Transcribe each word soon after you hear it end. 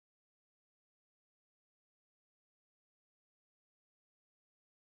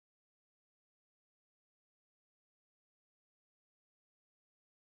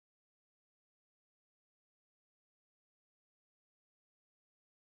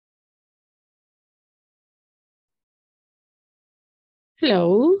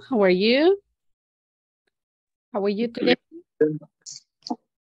Hello, how are you? How are you today?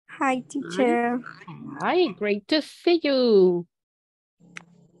 Hi, teacher. Hi, great to see you.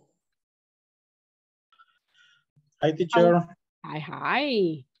 Hi, teacher.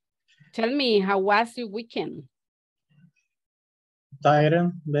 Hi. Tell me, how was your weekend?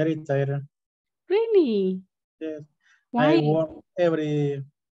 Tired, very tired. Really? Yes. Why? I work every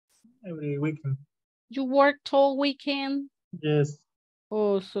weekend. You worked all weekend? Yes.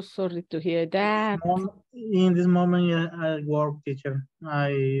 Oh, so sorry to hear that. In this moment, yeah, I work, teacher.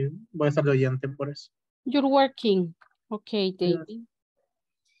 Voy a estar de oyente por eso. You're working. Okay, Yes. David.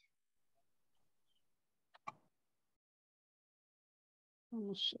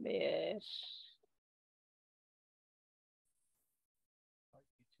 Vamos a ver.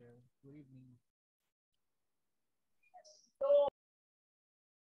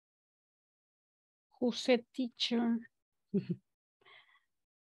 Who said teacher?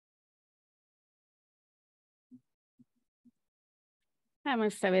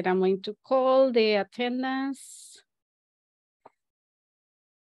 Vamos a ver, I'm going to call the attendance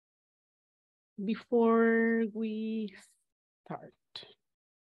before we start.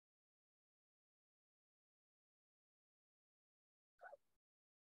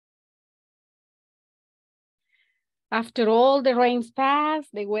 After all the rains pass,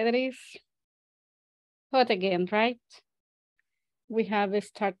 the weather is hot again, right? We have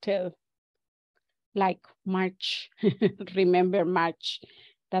started like March. Remember March?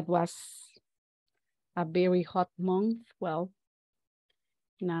 That was a very hot month. Well,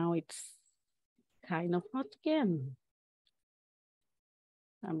 now it's kind of hot again.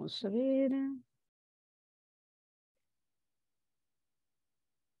 Vamos a ver.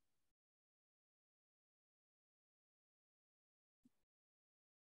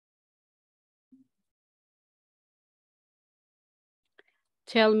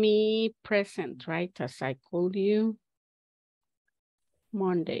 Tell me present, right? As I called you.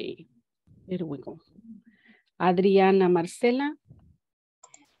 Monday. Here we go. Adriana Marcela.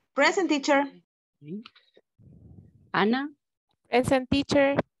 Present, teacher. Okay. Ana. Present,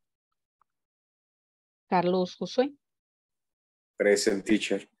 teacher. Carlos Josué. Present,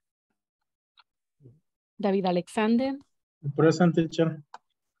 teacher. David Alexander. Present, teacher.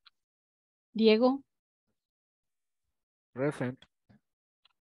 Diego. Present.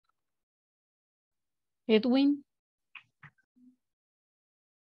 Edwin.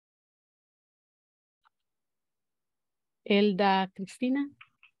 Elda Cristina.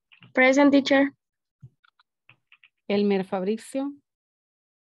 Present, teacher. Elmer Fabricio.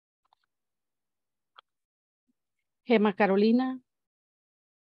 Gema Carolina.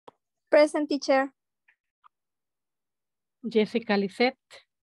 Present, teacher. Jessica Lisette.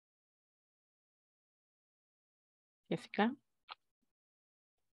 Jessica.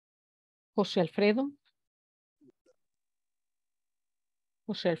 José Alfredo.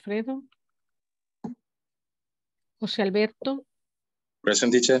 José Alfredo. José Alberto.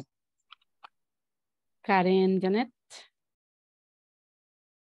 Present, teacher. Karen Janet.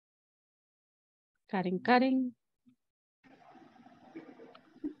 Karen. Karen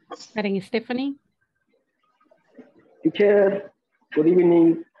Stephanie. Teacher, good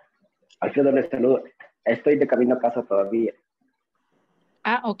evening. Alfredo les saludo. Estoy de camino a casa todavía.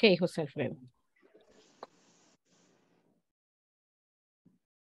 Ah, ok, José Alfredo.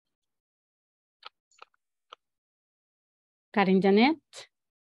 Karen Janet.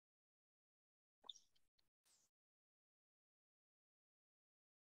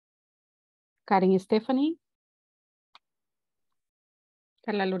 Karen Stephanie.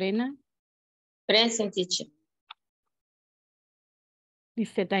 Carla Lorena. Present, teacher.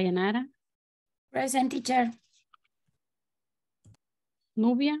 Lisette Dayanara. Present, teacher.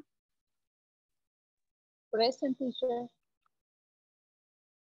 Nubia. Present, teacher.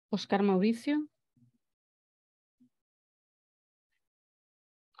 Oscar Mauricio.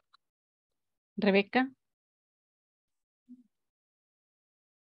 Rebeca.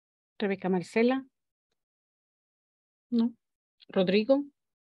 Rebeca Marcela. No. Rodrigo.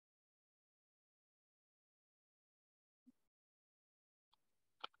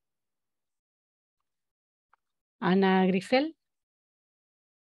 Ana Grisel.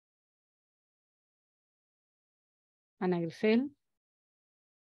 Ana Grisel.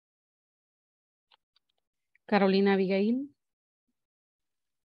 Carolina Abigail.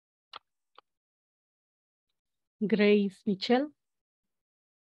 Grace Michelle.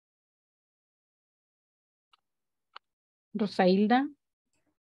 Rosailda.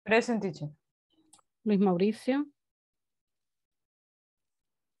 Present, teacher. Luis Mauricio.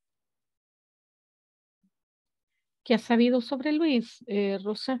 ¿Qué has sabido sobre Luis,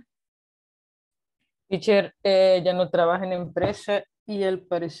 Rosa? Teacher, ya no trabaja en la empresa y al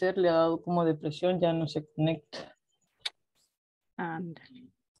parecer le ha dado como depresión, ya no se conecta.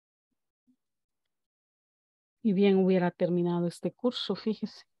 Ándale. Y bien hubiera terminado este curso,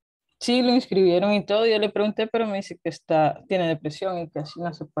 fíjese. Sí, lo inscribieron y todo, yo le pregunté, pero me dice que tiene depresión y que así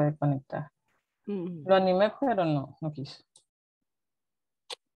no se puede conectar. Mm, Lo animé, pero no quiso.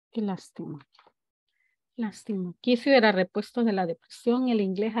 qué lástima. Lástima. Aquí si hubiera repuesto de la depresión, el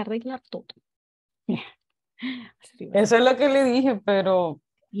inglés arregla todo. Así va a Eso ser. es lo que le dije, pero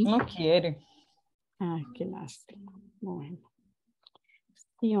 ¿Sí? no quiere. Ay, qué lástima. Bueno.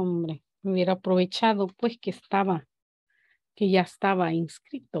 Sí, hombre. Hubiera aprovechado pues que ya estaba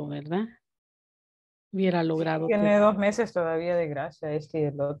inscrito, ¿verdad? Hubiera logrado. Tiene 2 meses todavía de gracia, este y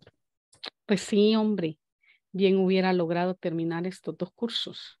el otro. Pues sí, hombre. Bien hubiera logrado terminar estos 2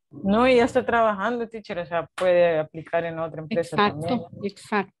 cursos. No, y ya está trabajando, teacher, o sea, puede aplicar en otra empresa también.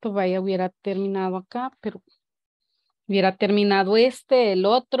 Exacto. Vaya, hubiera terminado acá, pero hubiera terminado el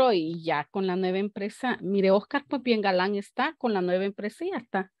otro y ya con la nueva empresa. Mire, Oscar, pues bien galán está con la nueva empresa y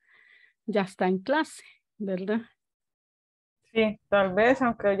ya está en clase, ¿verdad? Sí, tal vez,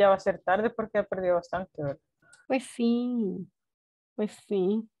 aunque ya va a ser tarde porque ha perdido bastante, ¿verdad? Pues sí,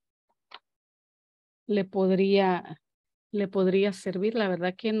 le podría servir. La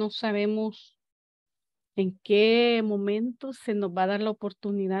verdad que no sabemos en qué momento se nos va a dar la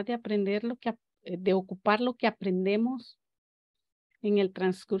oportunidad de aprender de ocupar lo que aprendemos en el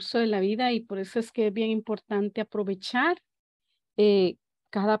transcurso de la vida, y por eso es que es bien importante aprovechar eh,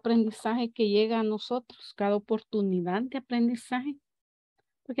 cada aprendizaje que llega a nosotros, cada oportunidad de aprendizaje,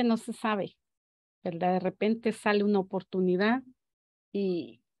 porque no se sabe, ¿verdad? De repente sale una oportunidad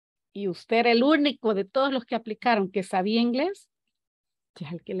y, y usted era el único de todos los que aplicaron que sabía inglés, ya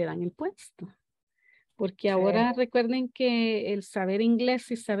es el que le dan el puesto. Porque Sí. ahora recuerden que el saber inglés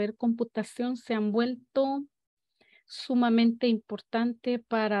y saber computación se han vuelto sumamente importante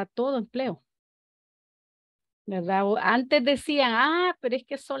para todo empleo, ¿verdad? Antes decían, pero es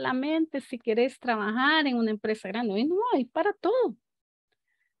que solamente si querés trabajar en una empresa grande. Hoy no, hay para todo.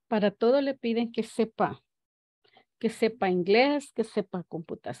 Para todo le piden que sepa inglés, que sepa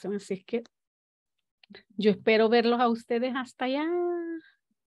computación. Así es que yo espero verlos a ustedes hasta allá,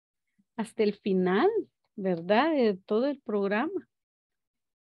 hasta el final, ¿verdad? De todo el programa.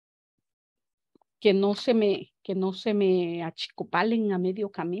 Que no se me achicopalen a medio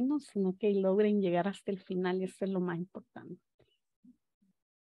camino, sino que logren llegar hasta el final, y eso es lo más importante.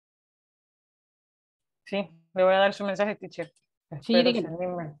 Sí, le voy a dar su mensaje, teacher. Sí, Espero se dígale.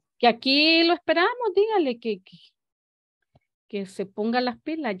 anime. Que aquí lo esperamos, dígale que se ponga las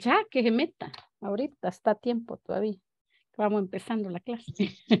pilas ya, que se meta. Ahorita está a tiempo todavía. Vamos empezando la clase.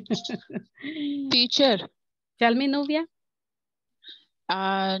 Teacher, ¿Ya mi novia?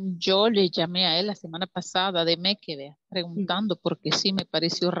 yo le llamé a él la semana pasada de Mequebe preguntando porque sí me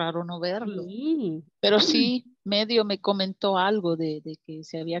pareció raro no verlo. Sí. Pero sí, medio me comentó algo de que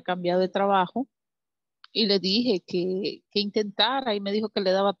se había cambiado de trabajo y le dije que intentara y me dijo que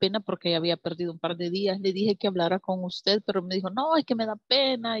le daba pena porque ya había perdido un par de días. Le dije que hablara con usted, pero me dijo, no, es que me da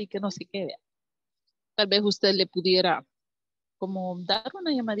pena y que no sé qué. Vea. Tal vez usted le pudiera como dar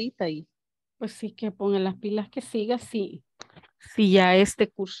una llamadita y Pues sí, que ponga las pilas, que siga, sí. Si ya este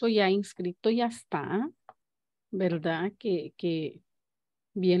curso ya inscrito ya está, ¿verdad? Que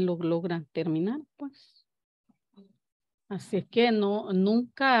bien lo logran terminar, pues. Así es que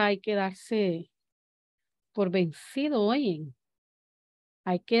nunca hay que darse por vencido, oye.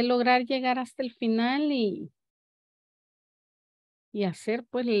 Hay que lograr llegar hasta el final y hacer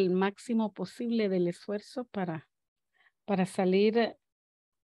pues el máximo posible del esfuerzo para salir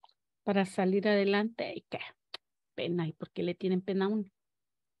adelante. Y qué pena, ¿y por qué le tienen pena a uno?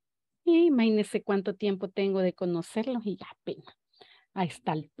 Y imagínense cuánto tiempo tengo de conocerlos y ya pena. A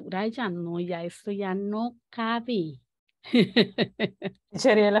esta altura ya eso ya no cabe.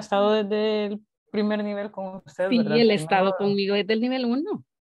 Sería el estado desde el primer nivel con usted, Sí, ¿verdad? el Primero, estado conmigo desde el nivel 1.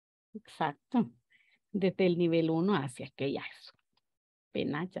 Exacto. Desde el nivel 1 hacia que ya eso.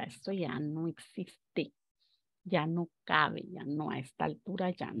 Pena, ya eso ya no existe. Ya no cabe, ya no, a esta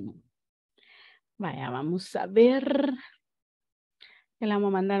altura ya no. Vaya, vamos a ver. Le vamos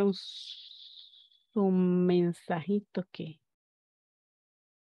a mandar un mensajito que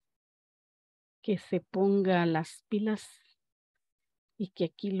se ponga las pilas y que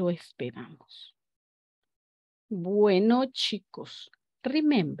aquí lo esperamos. Bueno, chicos,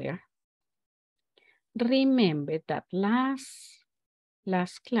 remember that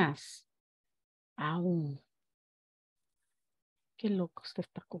last class. Aún. Qué loco usted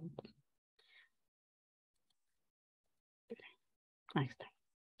está con. Ahí está.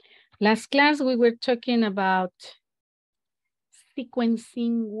 Last class we were talking about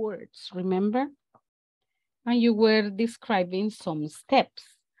sequencing words, remember? And you were describing some steps.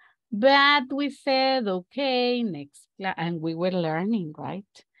 But we said, okay, next class, and we were learning,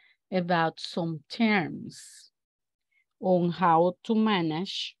 right? About some terms on how to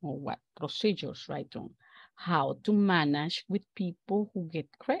manage, or what procedures, right? On how to manage with people who get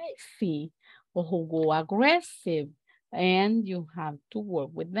crazy or who go aggressive, and you have to work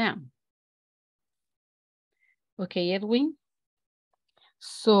with them. Okay, Edwin?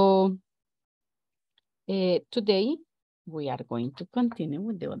 So today we are going to continue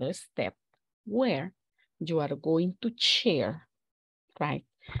with the other step where you are going to share, right?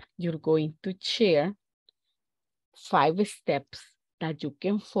 You're going to share 5 steps that you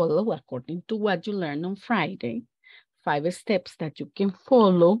can follow according to what you learned on Friday. 5 steps that you can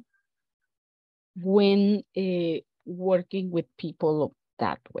follow when working with people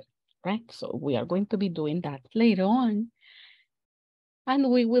that way, right? So we are going to be doing that later on.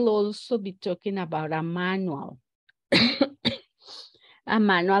 And we will also be talking about a manual. A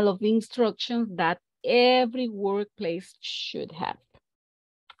manual of instructions that every workplace should have.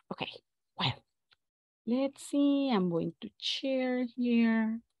 Okay, well, let's see. I'm going to share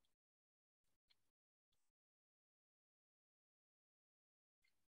here.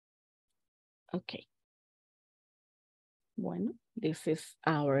 Okay. Bueno, this is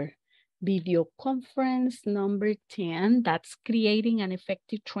our video conference number 10. That's creating an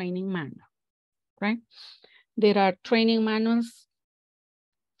effective training manual, right? There are training manuals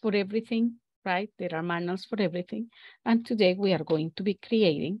for everything, right? There are manuals for everything. And today we are going to be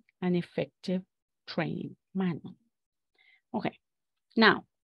creating an effective training manual. Okay, now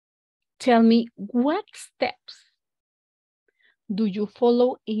tell me, what steps do you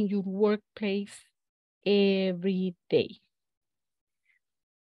follow in your workplace every day?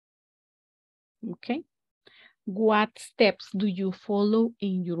 Okay, what steps do you follow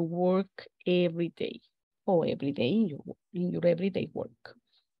in your work every day? Or every day in your everyday work?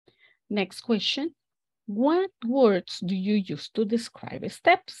 Next question, what words do you use to describe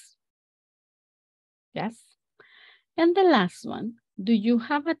steps? Yes. And the last one, do you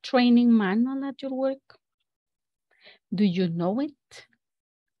have a training manual at your work? Do you know it?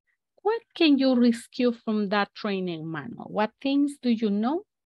 What can you rescue from that training manual? What things do you know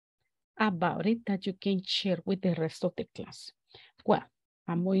about it that you can share with the rest of the class? Well,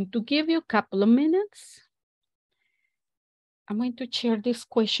 I'm going to give you a couple of minutes. I'm going to share these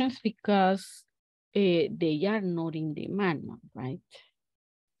questions because they are not in the manual, right?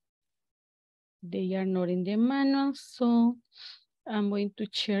 They are not in the manual, so I'm going to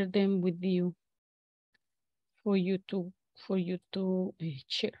share them with you for you to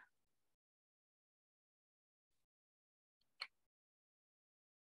share.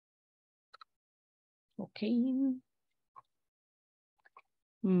 Okay.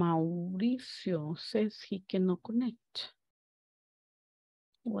 Mauricio says he cannot connect.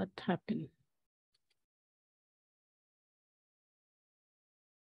 What happened?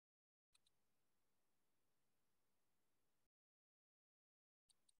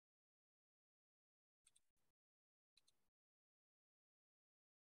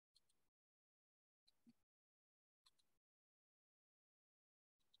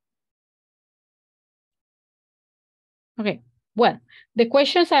 Okay, well, the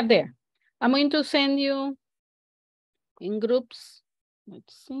questions are there. I'm going to send you in groups.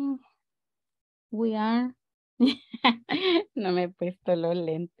 Let's see. We are. No me he puesto los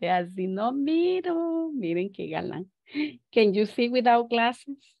lentes así, no miro. Miren qué galán. Can you see without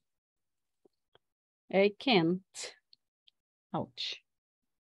glasses? I can't. Ouch.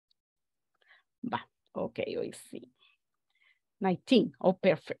 Va, okay, I see. 19, oh,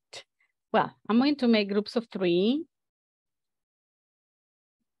 perfect. Well, I'm going to make groups of 3.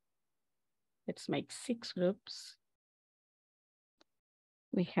 Let's make 6 groups.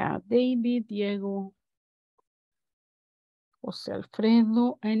 We have David, Diego, Jose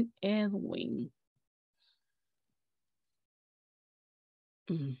Alfredo, and Edwin.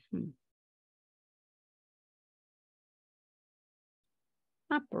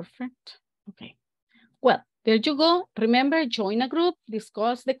 Perfect. Okay. Well, there you go. Remember, join a group,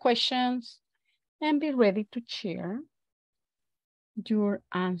 discuss the questions, and be ready to share your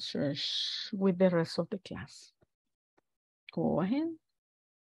answers with the rest of the class. Go ahead.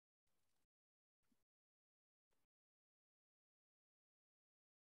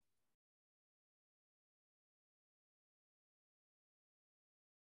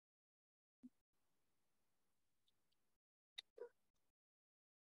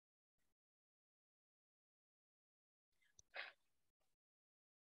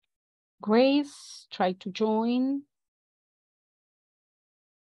 Grace, try to join.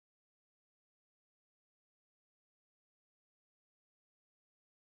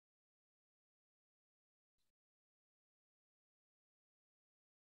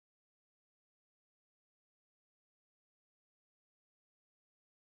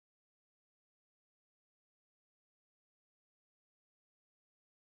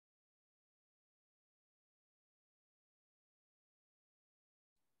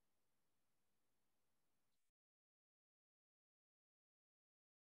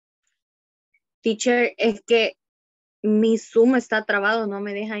 Teacher, es que mi Zoom está trabado, no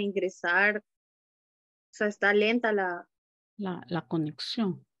me deja ingresar. O sea, está lenta La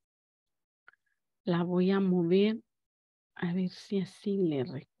conexión. La voy a mover a ver si así le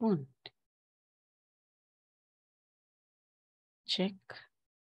responde. Check.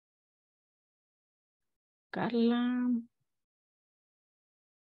 Carla.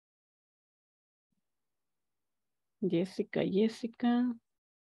 Jessica.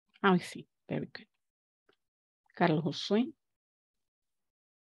 Ah, sí, very good. Carlos Josué.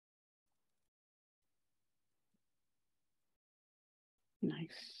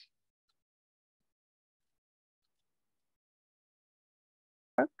 Nice.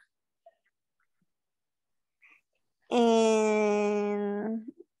 And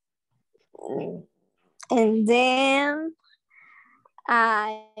then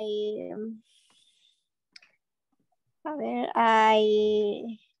I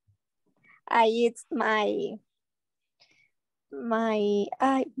eat my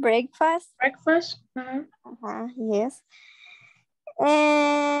breakfast. Breakfast. Yes.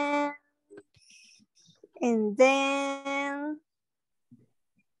 And then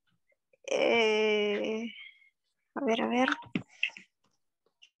a ver.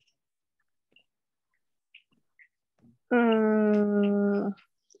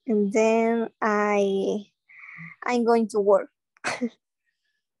 And then I'm going to work.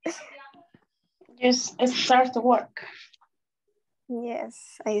 Just start to work.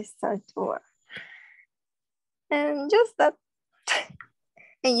 Yes, I start to work. And just that.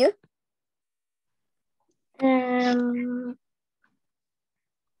 And you?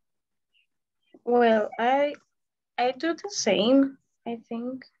 Well, I do the same, I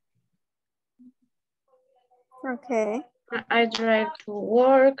think. Okay. I drive to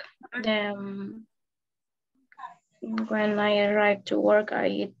work, then when I arrive to work, I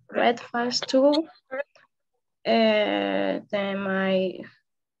eat breakfast too. Then I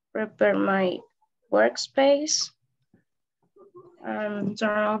prepare my workspace and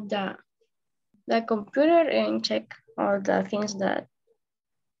turn off the computer and check all the things that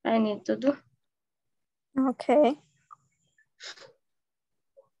I need to do. Okay.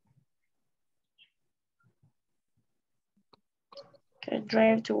 Okay,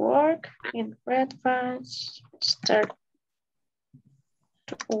 drive to work, eat breakfast, start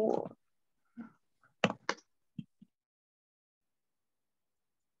to work.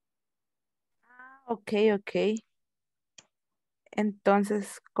 Ok.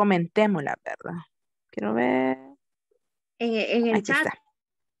 Entonces, comentémosla, ¿verdad? Quiero ver. En el Aquí chat. está.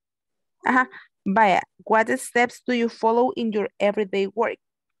 Ajá. Vaya. What steps do you follow in your everyday work?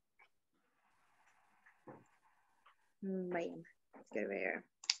 Vaya, quiero ver.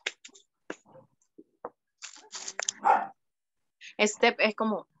 Step es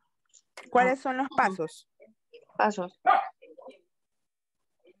como ¿Cuáles son los pasos? pasos.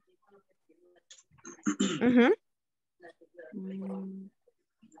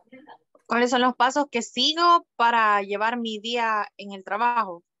 ¿Cuáles son los pasos que sigo para llevar mi día en el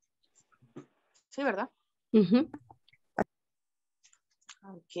trabajo? Sí, ¿verdad?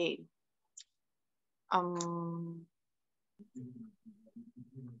 Ok.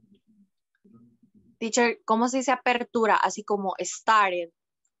 Teacher, ¿cómo se dice apertura? Así como started.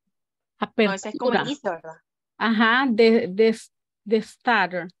 Apertura. No, ese es como inicio, ¿verdad? Ajá, de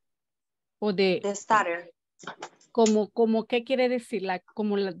starter. O de starter. Como ¿qué quiere decir?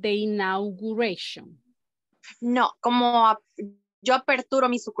 Como la de inauguration. No, como yo aperturo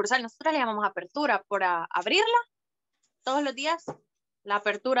mi sucursal. Nosotros le llamamos apertura por abrirla todos los días. La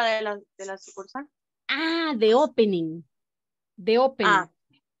apertura de la sucursal. Ah, de opening. De opening. Ah.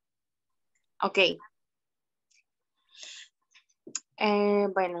 Ok.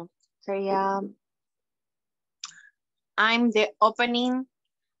 Bueno, sería I'm the opening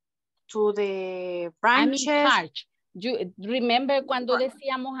to the branches. I'm in charge. You remember cuando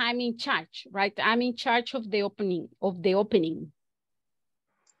decíamos I'm in charge, right? I'm in charge of the opening.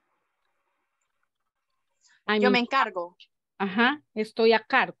 Yo me encargo. Ajá, estoy a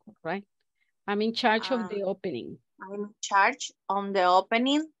cargo, right? I'm in charge of the opening. I'm in charge on the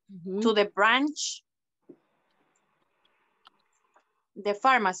opening. to the branch, the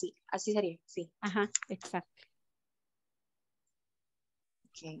pharmacy. Así sería, sí. Ajá, exacto.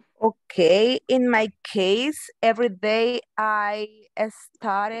 Okay. Okay, in my case, every day I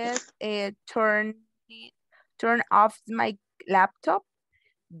started turn off my laptop.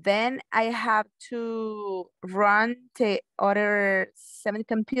 Then I have to run the other 7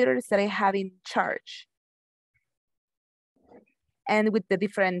 computers that I have in charge. And with the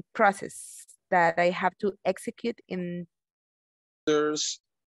different process that I have to execute in.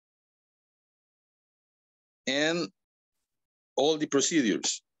 And all the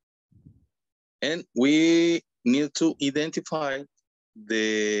procedures. And we need to identify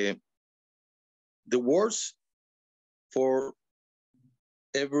the words for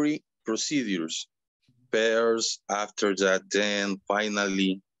every procedures. Pairs, after that, then,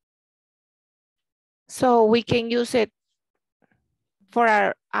 finally. So we can use it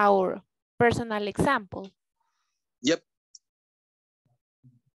for our personal example. Yep.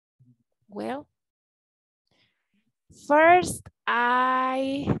 Well, first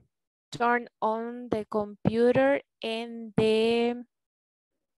I turn on the computer and the...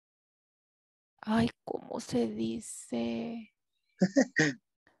 Ay, ¿cómo se dice?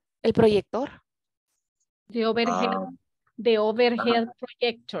 El proyector. The overhead projector. The overhead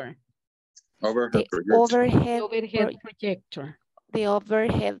projector. The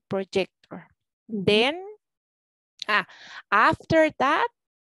overhead projector. Then, after that,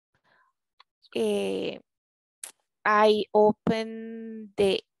 I open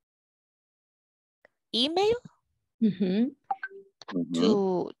the email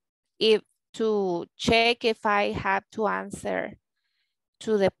to check if I have to answer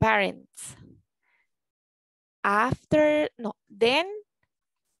to the parents. Then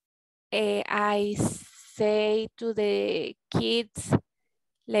I say to the kids,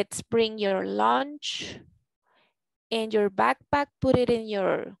 let's bring your lunch and your backpack, put it in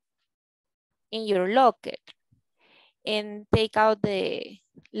your locker and take out the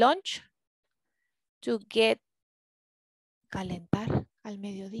lunch to get calentar al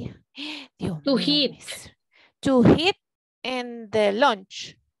mediodía. Dios to mío, heat. To heat in the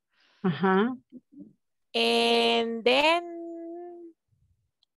lunch. And then,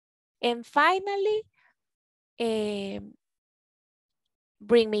 and finally,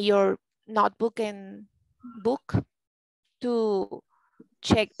 bring me your notebook and book to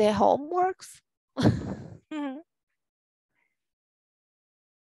check the homeworks.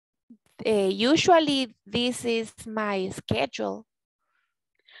 Usually this is my schedule.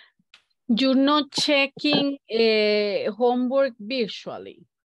 You're not checking homework visually.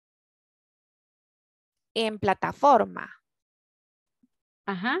 En plataforma.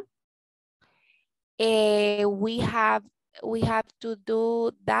 We have to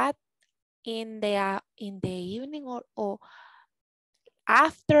do that in the evening or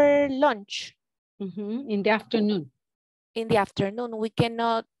after lunch. In the afternoon. In the afternoon. We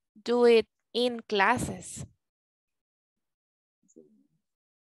cannot do it in classes.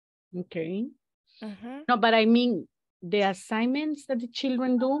 Okay. No, but I mean, the assignments that the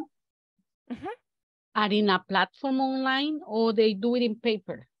children do are in a platform online or they do it in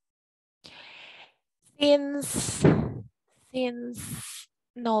paper? Since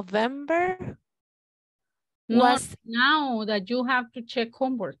November. Not now that you have to check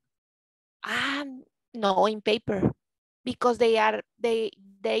homework. No, in paper. Because they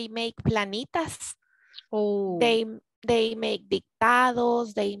make planitas. Oh. They make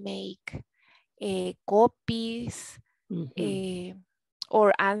dictados, they make copies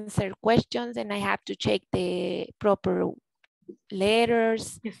or answer questions, and I have to check the proper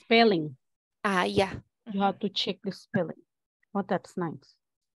letters. The spelling. Yeah. You have to check the spelling. Oh, that's nice.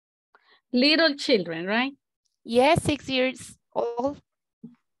 Little children, right? Yes, 6 years old.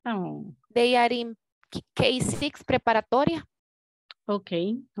 Oh. They are in K6 preparatoria.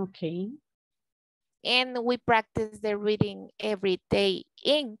 Okay, okay. And we practice the reading every day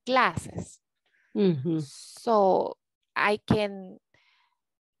in classes. So I don't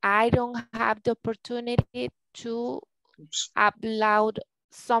have the opportunity to upload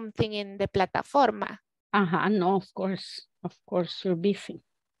something in the plataforma. No, of course you're busy.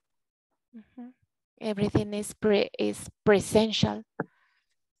 Everything is presential.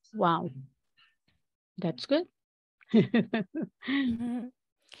 Wow, that's good.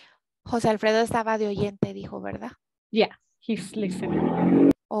 José Alfredo estaba de oyente, dijo, ¿verdad? Yeah, he's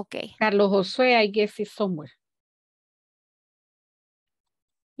listening. Okay. Carlos Josué, I guess, is somewhere.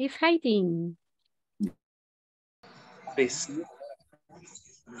 He's hiding.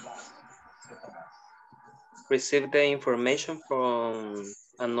 Receive the information from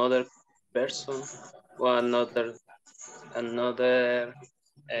another person or another,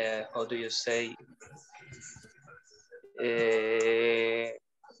 how do you say,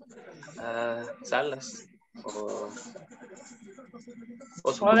 salas or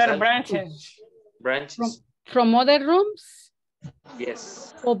Other branches. branches. From other rooms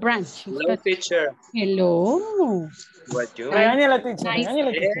Yes. or branches? Hello, teacher. Hello. What you? Regáñala, teacher. Nice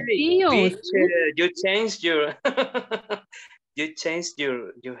Regáñala, to teacher. see you. Teacher, you changed your you changed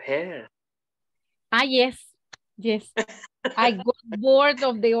your hair. Ah, yes. Yes. I got bored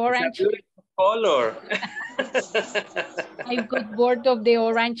of the orange. It's a beautiful color. I got bored of the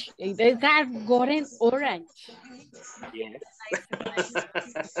orange. They have gotten orange. Yes.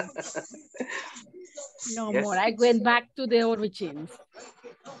 No Yes. more. I went back to the origins.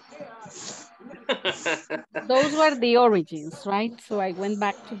 Those were the origins, right? So I went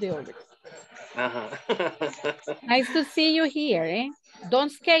back to the origins. Nice to see you here, eh?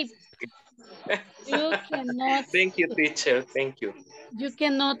 Don't escape. You cannot. Thank you, teacher. Thank you. You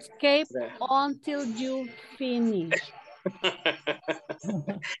cannot escape until you finish.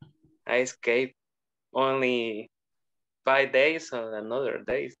 I escaped only 5 days or another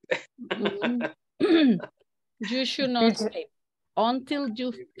days. You should not escape until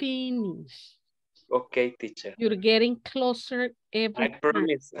you finish. Okay, teacher. You're getting closer every I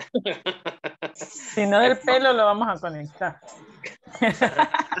promise. Si no del pelo lo vamos a conectar.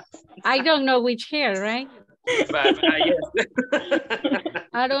 I don't know which hair, right? But, yes.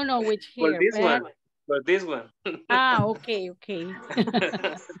 I don't know which hair. For this but... one. For this one. Ah, okay, okay.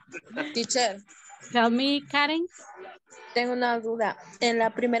 Teacher. Tell me, Karen. Tengo una duda. En la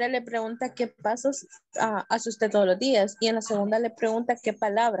primera le pregunta qué pasos hace usted todos los días y en la segunda le pregunta qué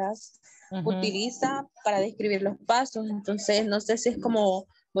palabras utiliza para describir los pasos. Entonces, no sé si es como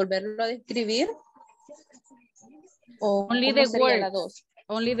volverlo a describir o Only cómo the sería la words. dos.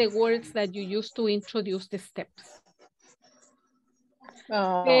 Only the words that you use to introduce the steps.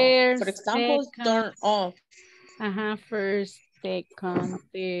 For example, turn off. First, second,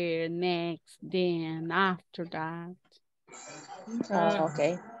 third, next, then, after that.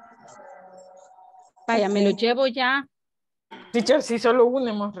 Okay. Vaya, me lo llevo ya. Teacher, si solo uno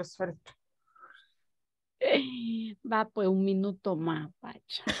hemos resuelto. Va, pues un minuto más, vaya.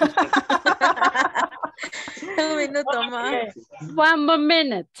 Un minuto más. One more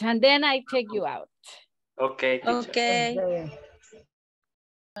minute, and then I take you out. Okay, teacher. Okay.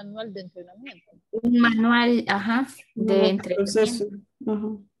 Manual de entrenamiento. Un manual, de entrenamiento.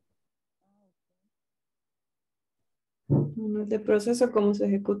 Manual de proceso, cómo se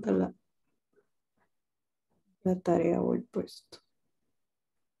ejecuta la tarea o el puesto.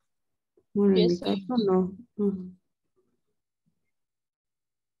 Bueno, en mi caso no.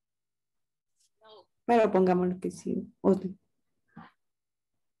 Pero pongámoslo que sí. Otro.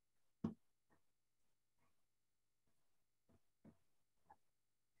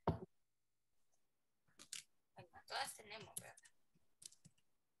 Todas tenemos, ¿verdad?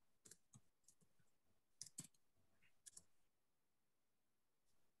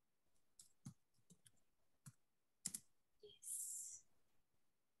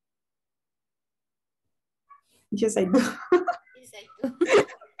 Yes, I do. Yes, I do.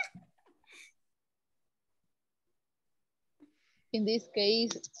 In this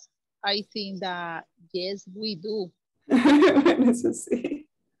case, I think that yes, we do. Bueno, eso sí.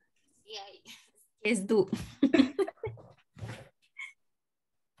 Yes, do.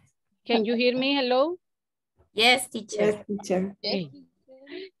 Can you hear me? Hello? Yes, teacher. Yes, teacher.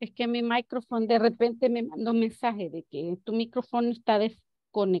 Es que mi micrófono de repente me mandó un mensaje de que tu micrófono está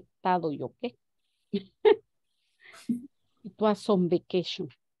desconectado. ¿Yo qué? It was on vacation.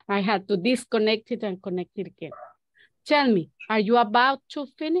 I had to disconnect it and connect it again. Tell me, are you about to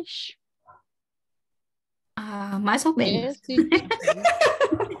finish? Más o menos. Yes,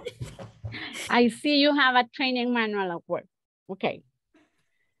 I see you have a training manual at work. Okay.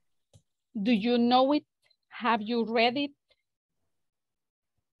 Do you know it? Have you read it?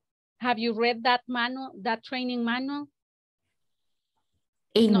 Have you read that manual, that training manual?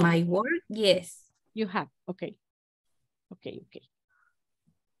 In my work, yes. You have, okay. Okay.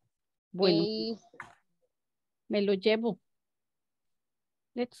 Bueno, me lo llevo.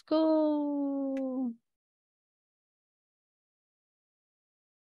 Let's go.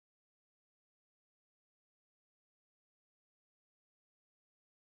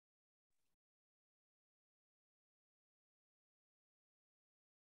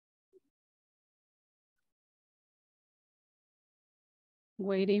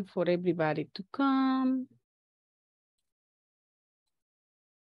 Waiting for everybody to come.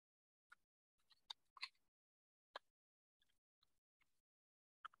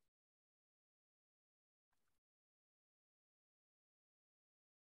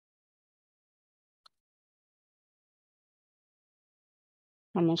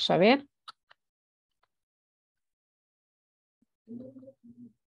 Vamos a ver.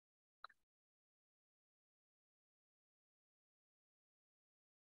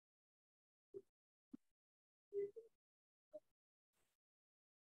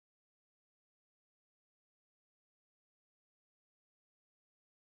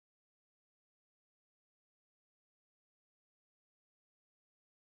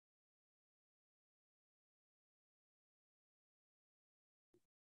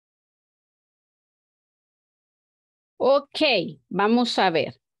 Okay, vamos a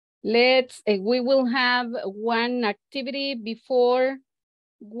ver. We will have one activity before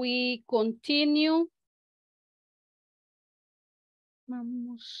we continue.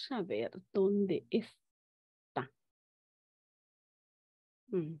 Vamos a ver dónde está.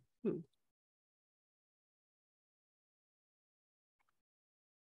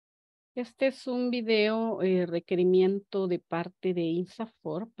 Este es un video requerimiento de parte de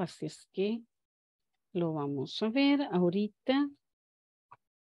INSAFORP, así es que lo vamos a ver ahorita.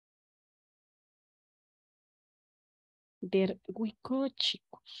 There we go,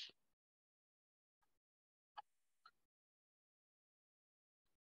 chicos.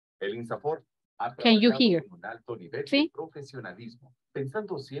 El INSAFORP ha Can you trabajado hear? con un alto nivel ¿Sí? de profesionalismo,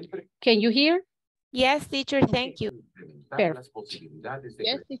 pensando siempre Can you hear? Yes, teacher, thank you. incrementar las posibilidades de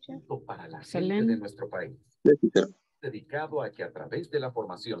Yes, teacher. crecimiento para la gente Excelente. de nuestro país. Dedicado a que a través de la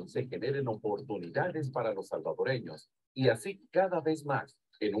formación se generen oportunidades para los salvadoreños y así cada vez más,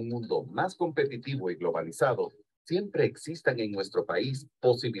 en un mundo más competitivo y globalizado, siempre existan en nuestro país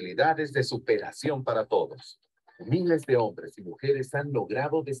posibilidades de superación para todos. Miles de hombres y mujeres han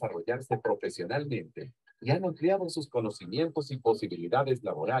logrado desarrollarse profesionalmente y han ampliado sus conocimientos y posibilidades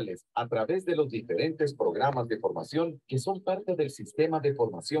laborales a través de los diferentes programas de formación que son parte del sistema de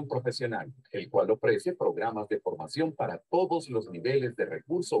formación profesional, el cual ofrece programas de formación para todos los niveles de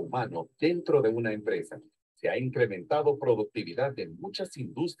recurso humano dentro de una empresa. Se ha incrementado productividad en muchas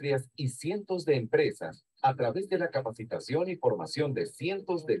industrias y cientos de empresas a través de la capacitación y formación de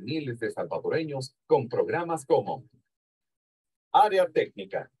cientos de miles de salvadoreños con programas como Área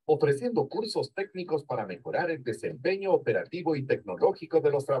Técnica, ofreciendo cursos técnicos para mejorar el desempeño operativo y tecnológico de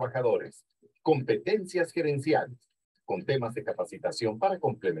los trabajadores. Competencias gerenciales, con temas de capacitación para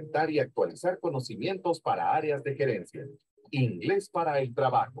complementar y actualizar conocimientos para áreas de gerencia. Inglés para el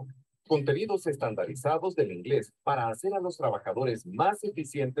trabajo. Contenidos estandarizados del inglés para hacer a los trabajadores más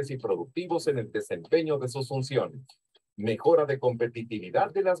eficientes y productivos en el desempeño de sus funciones. Mejora de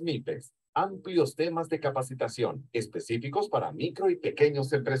competitividad de las MIPES. Amplios temas de capacitación específicos para micro y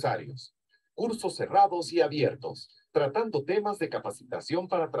pequeños empresarios. Cursos cerrados y abiertos, tratando temas de capacitación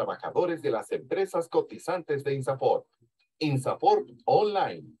para trabajadores de las empresas cotizantes de INSAFORP. INSAFORP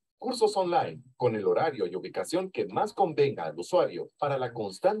Online. Cursos online con el horario y ubicación que más convenga al usuario para la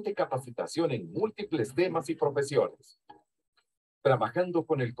constante capacitación en múltiples temas y profesiones. Trabajando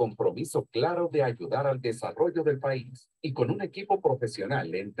con el compromiso claro de ayudar al desarrollo del país y con un equipo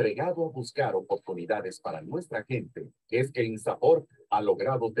profesional entregado a buscar oportunidades para nuestra gente, es que INSAFORP ha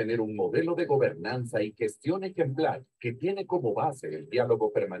logrado tener un modelo de gobernanza y gestión ejemplar que tiene como base el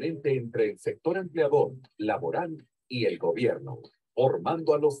diálogo permanente entre el sector empleador, laboral y el gobierno,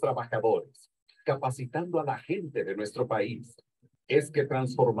 formando a los trabajadores, capacitando a la gente de nuestro país. Es que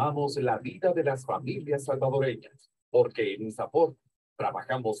transformamos la vida de las familias salvadoreñas. Porque en INSAFORP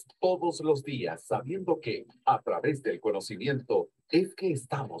trabajamos todos los días sabiendo que a través del conocimiento es que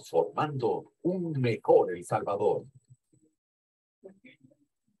estamos formando un mejor El Salvador.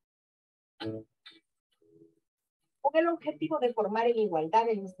 Con el objetivo de formar en igualdad,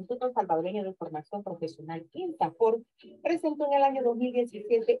 el Instituto Salvadoreño de Formación Profesional, INSAFORP, presentó en el año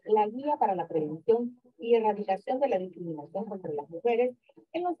 2017 la Guía para la Prevención y Erradicación de la Discriminación contra las Mujeres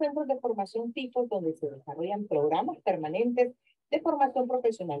en los centros de formación fijos donde se desarrollan programas permanentes de formación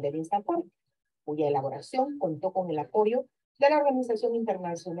profesional del INSAFORP, cuya elaboración contó con el apoyo de la Organización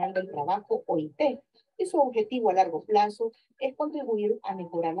Internacional del Trabajo, OIT, y su objetivo a largo plazo es contribuir a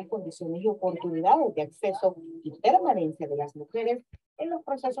mejorar las condiciones y oportunidades de acceso y permanencia de las mujeres en los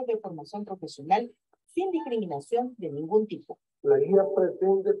procesos de formación profesional sin discriminación de ningún tipo. La guía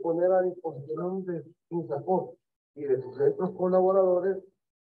pretende poner a disposición de INSAFORP y de sus centros colaboradores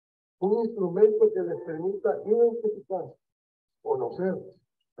un instrumento que les permita identificar, conocer,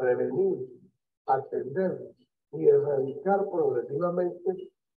 prevenir, atender y erradicar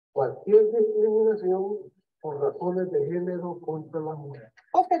progresivamente cualquier discriminación por razones de género contra las mujeres.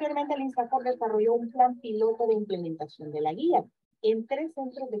 Posteriormente, el INSAFORP desarrolló un plan piloto de implementación de la guía en 3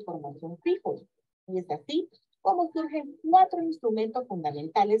 centros de formación fijos. Y es así como surgen 4 instrumentos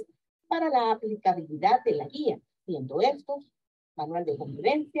fundamentales para la aplicabilidad de la guía, siendo estos manual de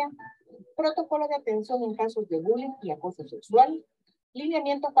convivencia, protocolo de atención en casos de bullying y acoso sexual,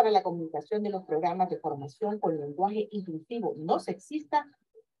 lineamientos para la comunicación de los programas de formación con lenguaje inclusivo no sexista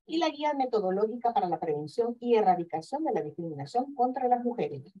y la guía metodológica para la prevención y erradicación de la discriminación contra las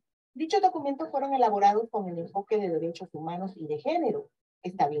mujeres. Dichos documentos fueron elaborados con el enfoque de derechos humanos y de género,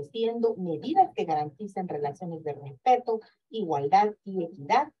 estableciendo medidas que garanticen relaciones de respeto, igualdad y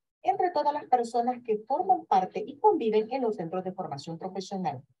equidad entre todas las personas que forman parte y conviven en los centros de formación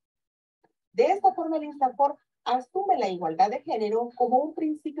profesional. De esta forma, el INSAFORP asume la igualdad de género como un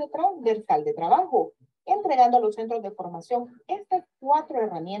principio transversal de trabajo, entregando a los centros de formación estas 4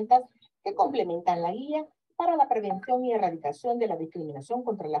 herramientas que complementan la guía para la prevención y erradicación de la discriminación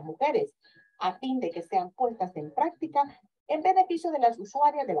contra las mujeres, a fin de que sean puestas en práctica en beneficio de las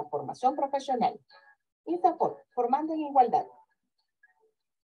usuarias de la formación profesional. INSAFORP, formando en igualdad.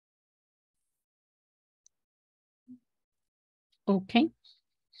 Okay.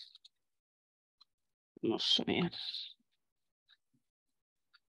 Vamos a ver.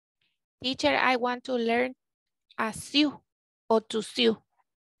 Teacher, I want to learn a few or to few.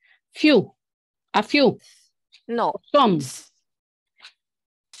 Few. A few. No. Some.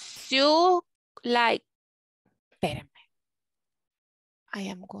 Few like, espérame. I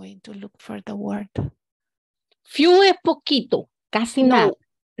am going to look for the word. Few es poquito, casi nada.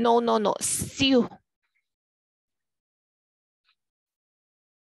 No. Few.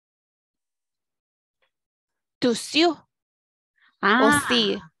 To sew. Ah, O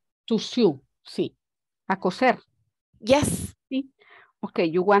see. to sew, sí. A coser. Yes. Sí. Okay,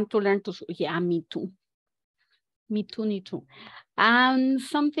 you want to learn to sew. Yeah, me too. Me too.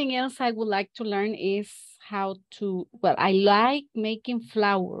 Something else I would like to learn is how to, well, I like making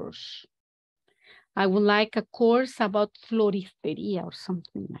flowers. I would like a course about floristería or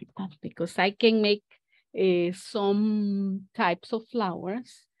something like that, because I can make some types of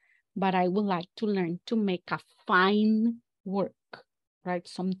flowers, but I would like to learn to make a fine work, right?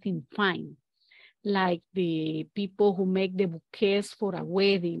 Something fine, like the people who make the bouquets for a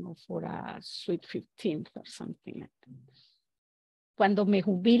wedding or for a sweet 15th or something like that. Cuando me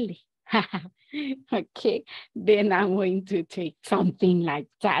jubile. Okay, then I'm going to take something like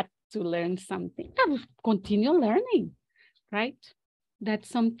that to learn something. I will continue learning, right? That's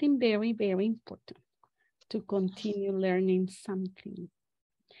something very, very important, to continue learning something.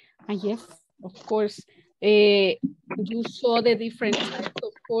 And yes, of course, you saw the different types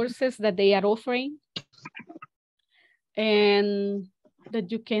of courses that they are offering and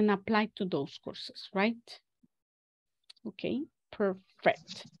that you can apply to those courses, right? Okay,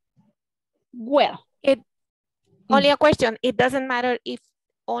 perfect. Well. Only a question. It doesn't matter if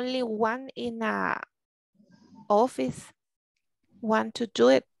only one in a office want to do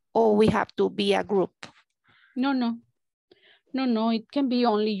it, or we have to be a group. No, it can be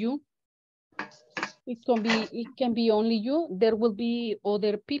only you. It can be only you. There will be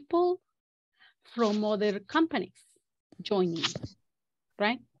other people from other companies joining,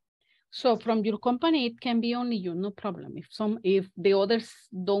 right? So from your company, it can be only you, no problem. If the others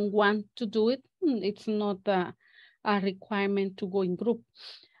don't want to do it, it's not a requirement to go in group.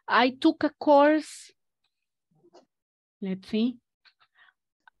 I took a course, let's see.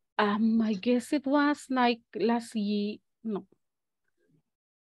 I guess it was like last year, no.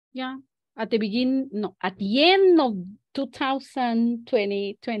 Yeah, at the end of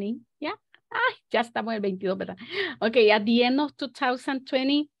 2020, yeah. Ya estamos el 22, ¿verdad? Okay, at the end of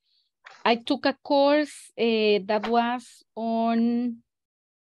 2020, I took a course that was on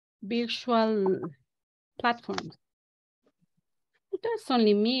virtual platforms. It was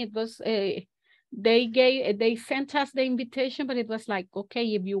only me. It was they sent us the invitation, but it was like,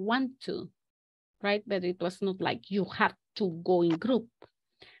 okay, if you want to, right? But it was not like you have to go in group.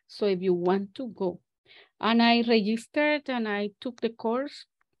 So if you want to go, and I registered and I took the course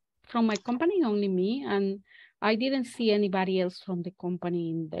from my company, only me, and I didn't see anybody else from the company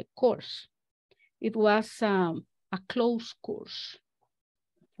in the course. It was a closed course,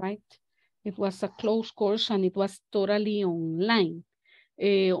 right? It was a closed course and it was totally online.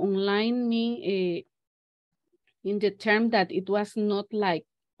 Online mean in the term that it was not like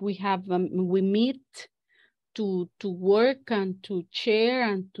we meet to work and to share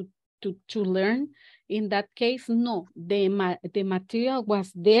and to learn. In that case, no, the material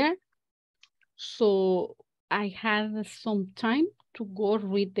was there. So I had some time to go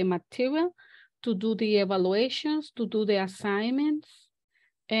read the material, to do the evaluations, to do the assignments.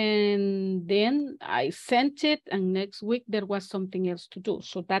 And then I sent it, and next week there was something else to do.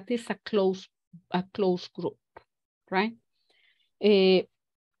 So that is a close group, right?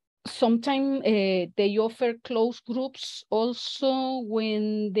 sometimes they offer closed groups also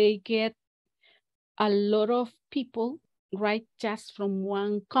when they get a lot of people, right, just from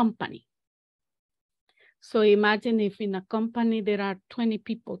one company. So imagine if in a company there are 20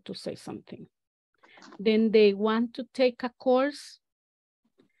 people to say something. Then they want to take a course.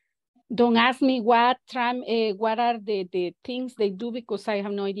 Don't ask me what are the things they do because I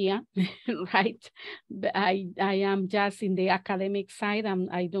have no idea, right? But I am just in the academic side.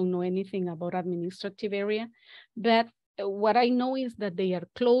 I don't know anything about administrative area. But what I know is that they are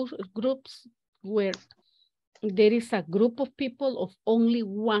closed groups where there is a group of people of only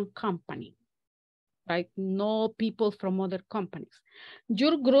one company, right? No people from other companies.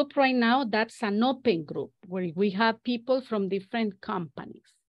 Your group right now, that's an open group where we have people from different companies,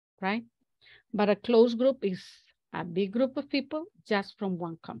 right? But a closed group is a big group of people just from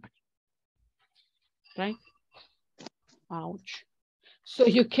one company, right? Ouch. So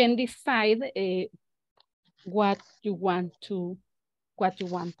you can decide what you want to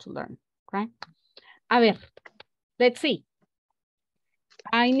learn, right? A ver, let's see.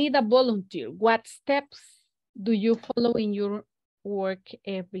 I need a volunteer. What steps do you follow in your work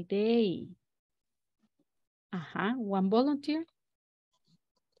every day? One volunteer?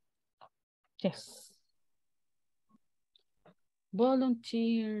 Yes.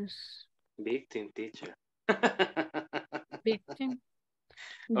 Volunteers. Victim teacher. Victim.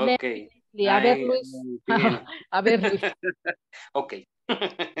 Okay. A ver, Luis. A ver, Luis. Okay.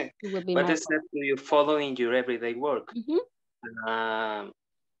 What What steps do you follow in your everyday work?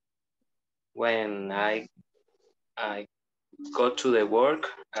 When I go to the work,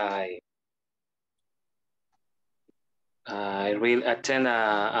 I will attend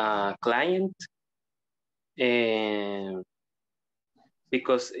a client, and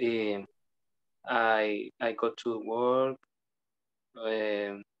because I go to work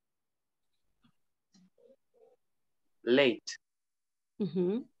late.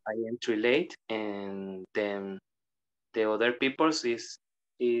 I enter late, and then the other people is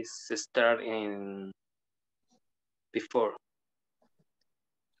starting before.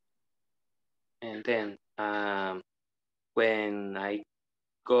 And then when I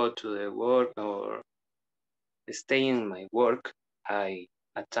go to the work or stay in my work, I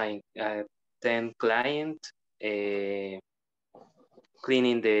attend client,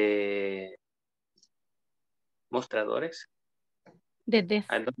 cleaning the mostradores. The deck.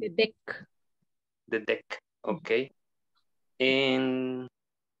 The deck, okay. And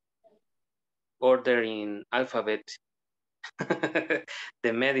ordering alphabet,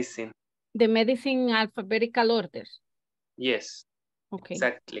 the medicine. The medicine alphabetical order. Yes. Okay.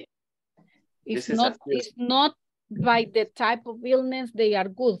 Exactly. It's not by the type of illness they are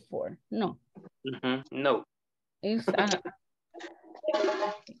good for. No. No. It's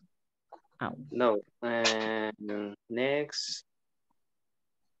no. Next,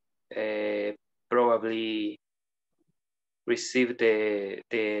 probably receive the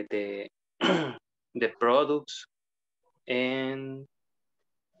the products and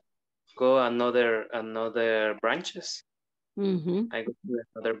go another branches. I go to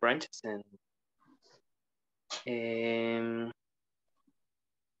other branches and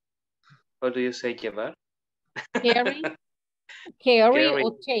what do you say, llevar? Carry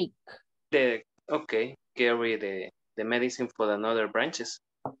or take? Carry the medicine for another branches.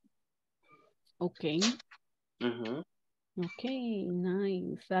 Okay. Okay,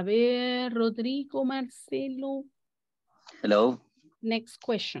 nice. A ver, Rodrigo, Marcelo. Hello. Next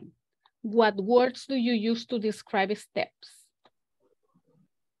question. What words do you use to describe steps?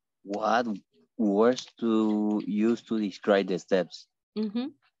 What words to use to describe the steps?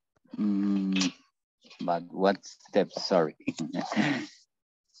 But what steps, sorry.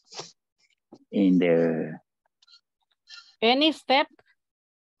 In the... Any step?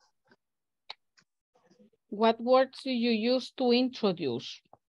 What words do you use to introduce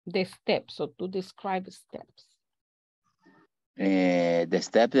the steps or to describe steps? The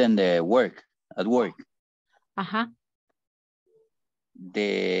steps and the work, at work.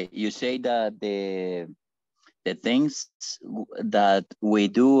 You say that the things that we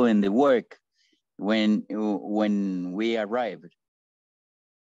do in the work when we arrive.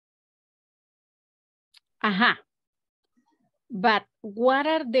 But what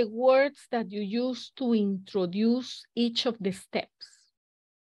are the words that you use to introduce each of the steps?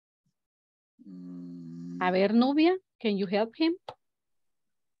 A ver, Nubia, can you help him?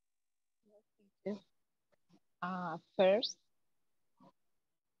 First,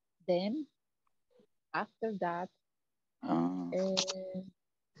 then, after that,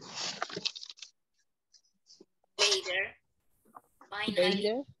 later,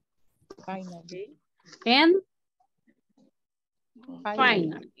 finally. Finally. And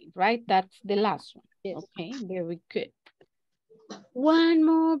finally, right? That's the last one. Yes. Okay, very good. One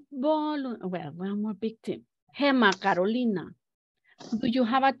more one more victim. Gemma Carolina, do you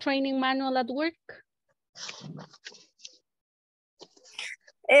have a training manual at work?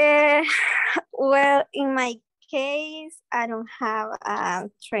 Well, in my case, I don't have a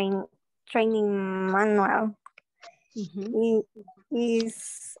training manual. It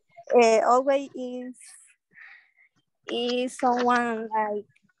is always is someone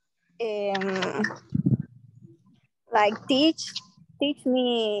like teach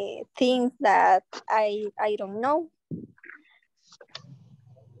me things that I don't know.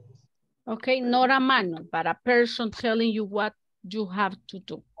 Okay, not a manual, but a person telling you what you have to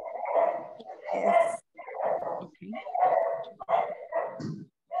do. Yes. Okay.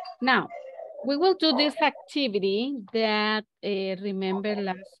 Now, we will do this activity that remember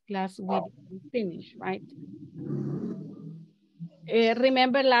last class we didn't finish, right?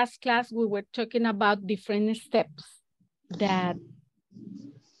 Remember last class we were talking about different steps that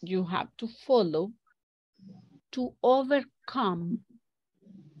you have to follow to overcome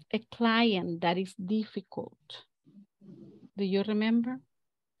a client that is difficult. Do you remember?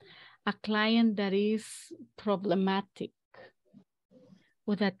 A client that is problematic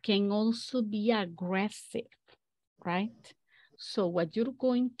or that can also be aggressive, right? So what you're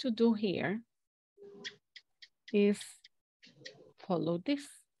going to do here is follow this.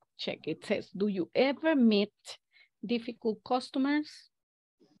 Check. It says, do you ever meet difficult customers?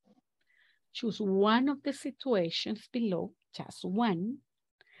 Choose one of the situations below, just one,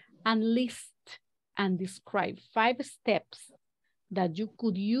 and list and describe 5 steps that you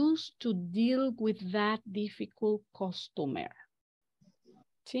could use to deal with that difficult customer.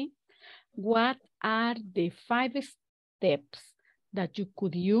 See? What are the 5 steps that you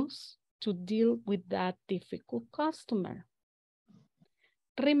could use to deal with that difficult customer?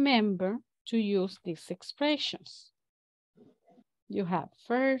 Remember to use these expressions. You have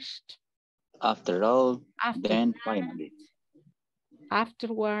first, After all, then finally.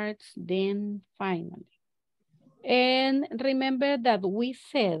 Afterwards, then finally. And remember that we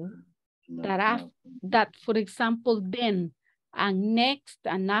said that for example, then and next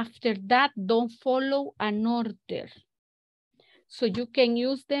and after that don't follow an order. So you can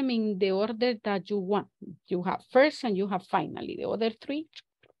use them in the order that you want. You have first and you have finally. The other 3,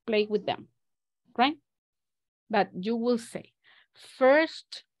 play with them, right? But you will say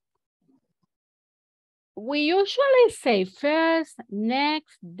first. We usually say first,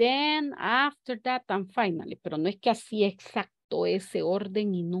 next, then, after that, and finally. Pero no es que así exacto ese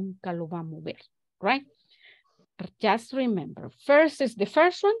orden y nunca lo vamos a ver, right? Just remember, first is the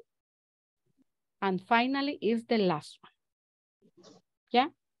first one, and finally is the last one. Yeah?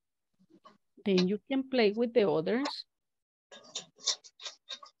 Then you can play with the others.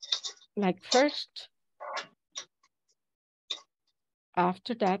 Like first,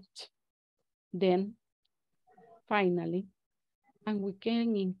 after that, then, finally, and we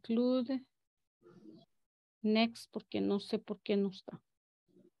can include next porque no sé por qué no está.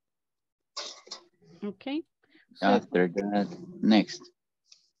 Okay. So After that, next.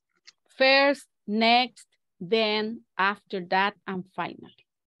 First, next, then, after that, and finally.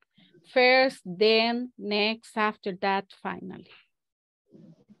 First, then, next, after that, finally.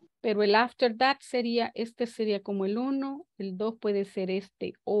 Pero el after that sería, este sería como el 1, el 2 puede ser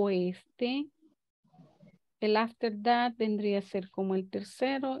este o este. El after that vendría a ser como el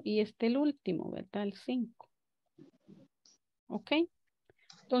tercero y este el último, ¿verdad? El 5. ¿Ok?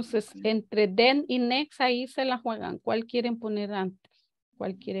 Entonces, entre then y next ahí se la juegan. ¿Cuál quieren poner antes?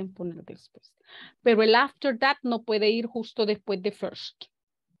 ¿Cuál quieren poner después? Pero el after that no puede ir justo después de first.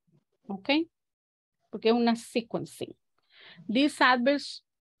 ¿Ok? Porque es una sequencing. These adverbs,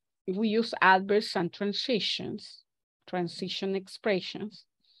 we use adverbs and transitions, transition expressions.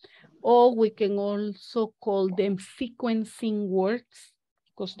 Or we can also call them sequencing words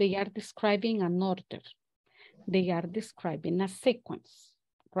because they are describing an order. They are describing a sequence,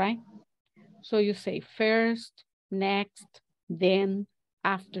 right? So you say first, next, then,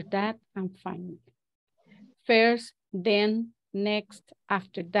 after that, and finally. First, then, next,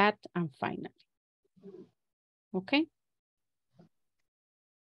 after that, and finally. Okay?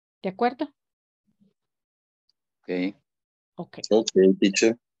 ¿De acuerdo? Okay. Okay. Okay,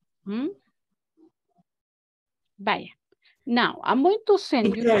 teacher. Vaya. Now, I'm going to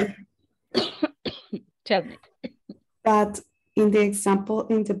send you. Tell me. But in the example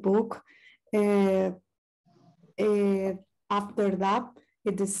in the book, after that,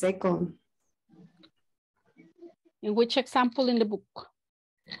 it's the second. In which example in the book?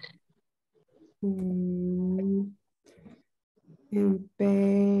 And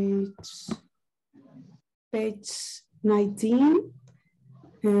page 19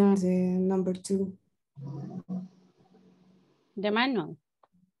 and number 2. The manual.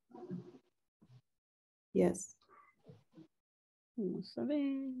 Yes. Vamos a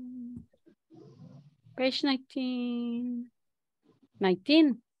ver. Page 19.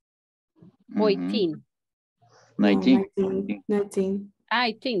 19 or 18? 19. 19.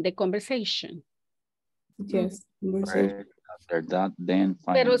 18, the conversation. Yes, conversation. After that, then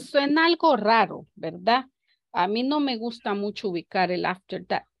Pero finally. suena algo raro, ¿verdad? A mí no me gusta mucho ubicar el after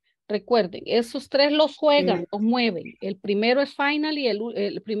that. Recuerden, esos tres los juegan, los mueven. El primero es finally,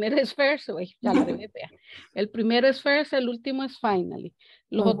 el primero es first. Uy, ya la regué, vea. El primero es first, el último es finally.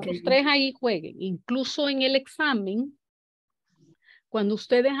 Los otros tres ahí jueguen. Incluso en el examen, cuando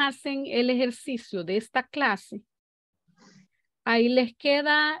ustedes hacen el ejercicio de esta clase, ahí les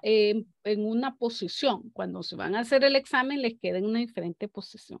queda en una posición. Cuando se van a hacer el examen, les queda en una diferente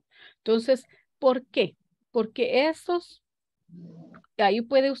posición. Entonces, ¿por qué? Porque esos, ahí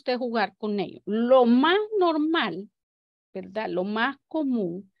puede usted jugar con ellos. Lo más normal, ¿verdad? Lo más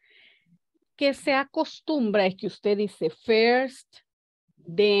común que se acostumbra es que usted dice first,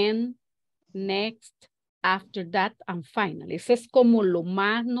 then, next, after that, and finally. Ese es como lo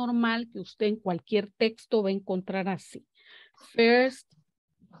más normal que usted en cualquier texto va a encontrar así. First,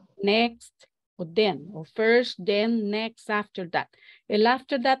 next, o then, o first, then, next, after that. El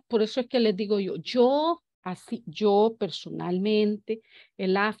after that, por eso es que les digo yo personalmente,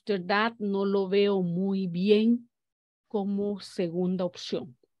 el after that no lo veo muy bien como segunda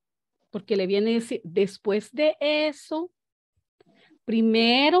opción. Porque le viene a decir, después de eso,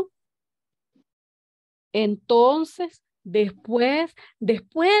 primero, entonces, después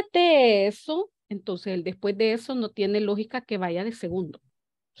de eso, entonces el después de eso no tiene lógica que vaya de segundo.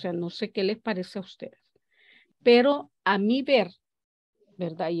 O sea, no sé qué les parece a ustedes. Pero a mí ver,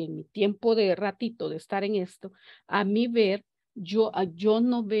 ¿verdad? Y en mi tiempo de ratito de estar en esto, a mí ver, yo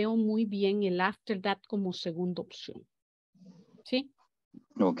no veo muy bien el after that como segunda opción. ¿Sí?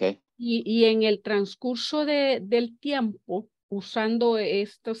 Ok. Y en el transcurso del tiempo, usando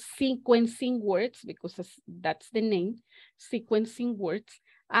estos sequencing words, because that's the name, sequencing words,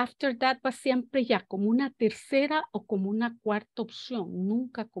 after that va siempre ya como una tercera o como una cuarta opción,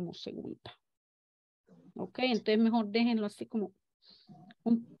 nunca como segunda. Ok, entonces mejor déjenlo así como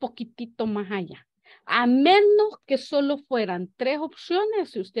un poquitito más allá. A menos que solo fueran tres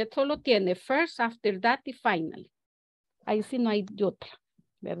opciones, si usted solo tiene first, after that y finally. Ahí sí no hay de otra,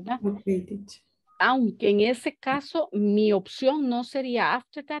 ¿verdad? Okay. Aunque en ese caso mi opción no sería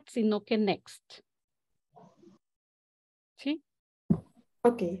after that, sino que next. ¿Sí?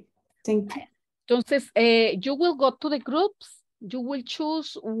 Okay, thank you. Entonces, you will go to the groups. You will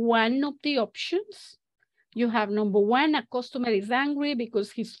choose one of the options. You have number one, a customer is angry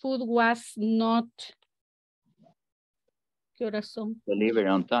because his food was not, ¿qué horas son? Deliver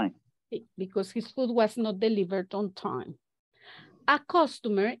on time. Because his food was not delivered on time. A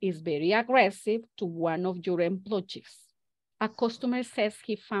customer is very aggressive to one of your employees. A customer says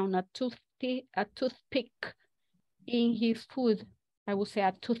he found a toothpick in his food. I would say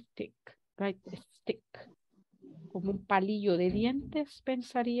a toothpick, right? A stick. Como un palillo de dientes,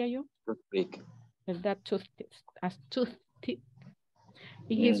 pensaría yo. Toothpick. ¿Verdad? Toothpick. A toothpick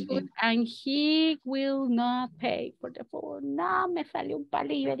in his food, and he will not pay for the food. No, me salió un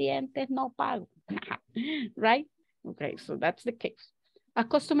palillo de dientes, no pago. Right? Okay, so that's the case. A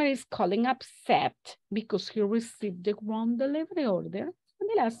customer is calling upset because he received the wrong delivery order. And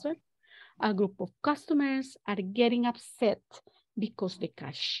the last one, a group of customers are getting upset because the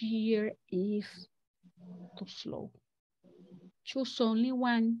cashier is too slow. Choose only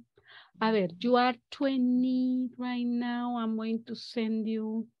one. A ver, you are 20 right now. I'm going to send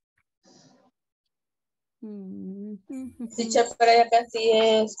you. Dicha para allá casi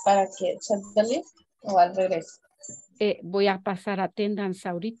es para que salga o al regreso. Voy a pasar a attendance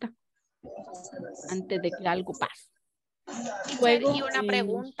ahorita, antes de que algo pase. Luego, y una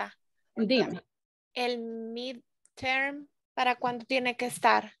pregunta. Dígame. ¿El midterm para cuándo tiene que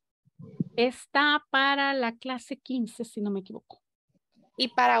estar? Está para la clase 15, si no me equivoco. ¿Y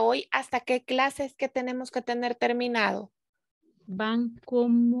para hoy hasta qué clases que tenemos que tener terminado? Van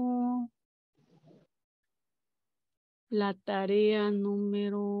como la tarea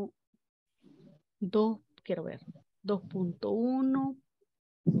número 2, quiero ver, 2.1,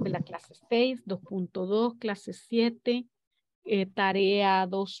 fue la clase 6, 2.2, clase 7, tarea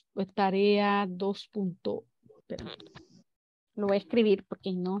 2, tarea 2. Lo voy a escribir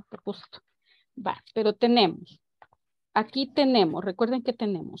porque no, por gusto. Va, pero tenemos, aquí tenemos, recuerden que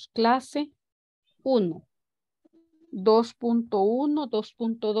tenemos clase 2.1. 2.1,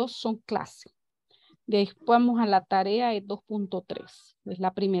 2.2 son clase. Después vamos a la tarea, es 2.3. Es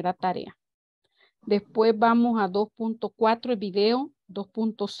la primera tarea. Después vamos a 2.4 video,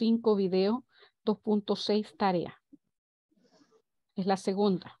 2.5 video, 2.6 tarea. Es la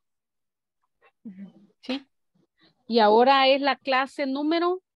segunda. ¿Sí? Y ahora es la clase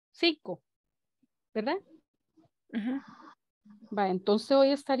número 5. ¿Verdad? Va, entonces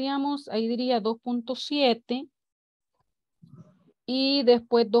hoy estaríamos, ahí diría 2.7 y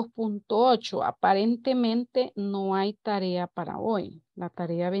después 2.8. Aparentemente no hay tarea para hoy. La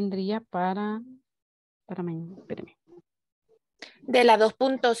tarea vendría para mañana. Espérame. De la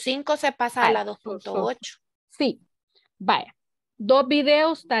 2.5 se pasa a la 2.8. Sí, vaya. 2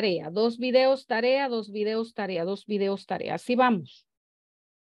 videos, tarea, 2 videos, tarea, 2 videos, tarea, 2 videos, tarea. Así vamos.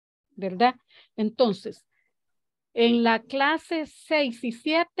 ¿Verdad? Entonces, en la clase 6 y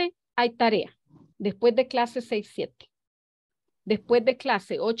 7 hay tarea. Después de clase 6, 7. Después de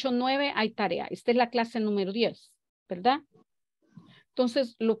clase 8, 9 hay tarea. Esta es la clase número 10, ¿verdad?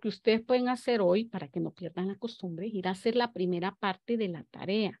 Entonces, lo que ustedes pueden hacer hoy, para que no pierdan la costumbre, es ir a hacer la primera parte de la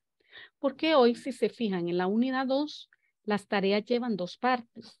tarea. Porque hoy, si se fijan en la unidad 2, las tareas llevan 2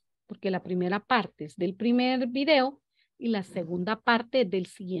 partes. Porque la primera parte es del primer video y la segunda parte es del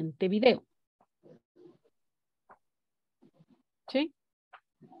siguiente video. ¿Sí?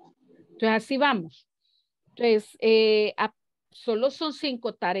 Entonces, así vamos. Entonces, solo son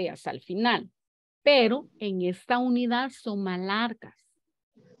 5 tareas al final, pero en esta unidad son más largas.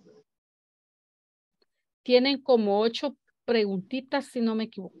 Tienen como 8 preguntitas, si no me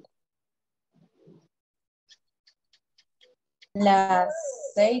equivoco. Las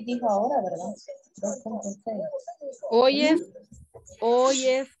 6 dijo ahora, ¿verdad? 2.6. Hoy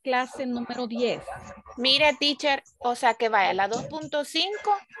es clase número 10. Mire, teacher, o sea que vaya, la 2.5.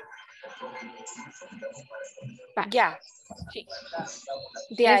 Ya. Sí.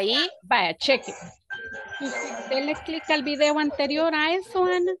 De ahí. Vaya, cheque. ¿Usted le clica al video anterior a eso,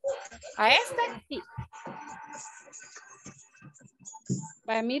 Ana? ¿A este? Sí.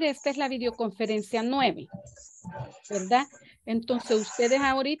 Vaya, mire, esta es la videoconferencia 9. ¿Verdad? Entonces, ustedes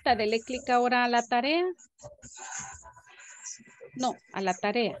ahorita, denle clic ahora a la tarea. No, a la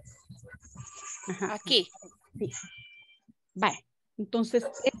tarea. Ajá. Aquí. Sí. Vaya. Entonces,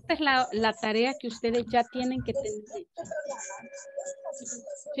 esta es la tarea que ustedes ya tienen que tener.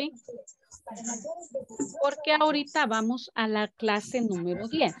 ¿Sí? Porque ahorita vamos a la clase número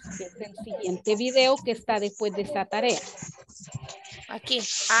 10, que es el siguiente video que está después de esta tarea. Aquí.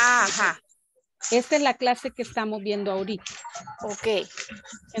 Ajá. Esta es la clase que estamos viendo ahorita. Ok.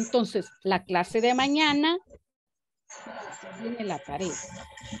 Entonces, la clase de mañana viene la tarea.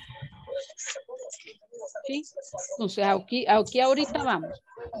 ¿Sí? Entonces, aquí ahorita vamos.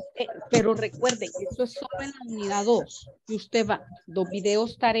 Pero recuerden, eso es solo en la unidad 2. Y usted va, 2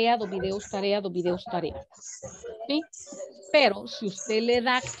 videos tarea, 2 videos tarea, 2 videos tarea. ¿Sí? Pero si usted le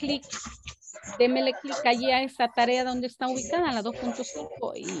da clic, démele clic allí a esa tarea donde está ubicada, la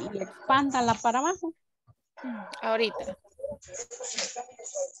 2.5, y expándala para abajo. Ahorita.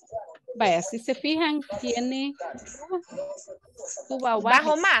 Vaya, si se fijan, tiene suba o baja.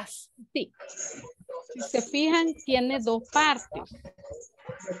 ¿Bajo más? Sí. Si se fijan, tiene 2 partes,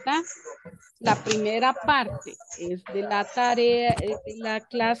 ¿verdad? La primera parte es de la tarea de la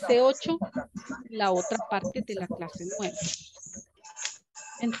clase 8, la otra parte de la clase 9.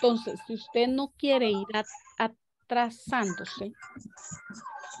 Entonces, si usted no quiere ir atrasándose,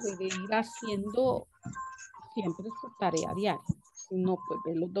 puede ir haciendo siempre su tarea diaria. Si no, pues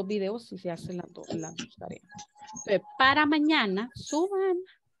ve los 2 videos y se hacen las dos tareas. Entonces, para mañana, suban.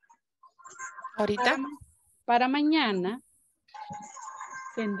 Ahorita. Para mañana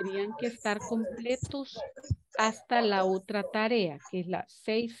tendrían que estar completos hasta la otra tarea, que es la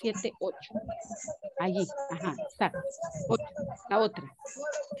 6, 7, 8. Allí, ajá, está. 8, la otra.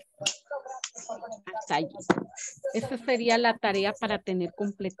 Hasta allí. Esa sería la tarea para tener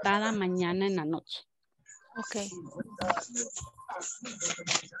completada mañana en la noche. Ok.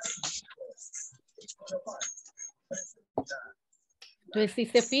 Entonces, si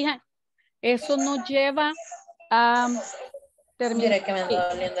se fijan, eso nos lleva a terminar. Mira que me anda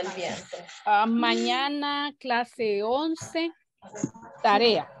doliendo el vientre. Mañana, clase 11,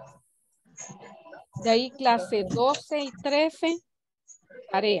 tarea. De ahí, clase 12 y 13,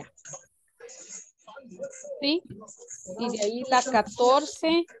 tarea. ¿Sí? Y de ahí la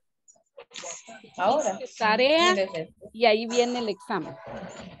 14, ahora, tarea, y ahí viene el examen.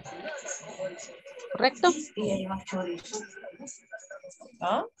 ¿Correcto?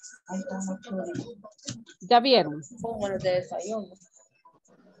 ¿Ah? ¿Ya vieron? Como los de desayuno.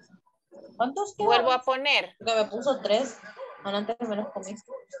 ¿Cuántos quedan? Vuelvo a poner. Porque me puso 3. Antes me los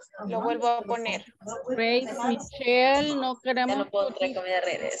comiste. Lo vuelvo a poner. Grace, Michelle, no Ya queremos. no puedo traer comida de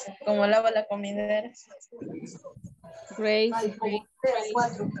regreso. Como lavo la comida. Grace.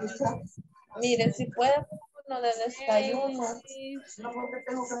 Mire, si puede uno de desayuno.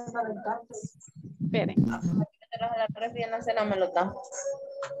 Esperen. La refri en la cena me lo da.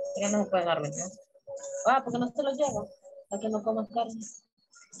 Pero no se puede dar, ¿no? Ah, porque no se lo llevo. Para que no comas carne.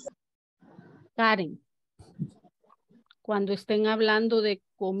 Karen, cuando estén hablando de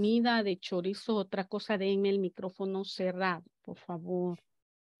comida, de chorizo, otra cosa, denme el micrófono cerrado, por favor.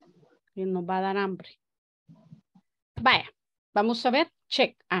 Que nos va a dar hambre. Vaya, vamos a ver.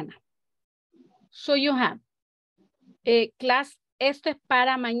 Check, Ana. So you have. Class, esto es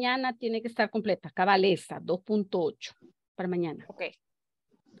para mañana, tiene que estar completa. Cabaleza, 2.8 para mañana. Ok.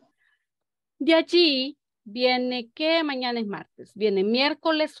 De allí viene que mañana es martes. Viene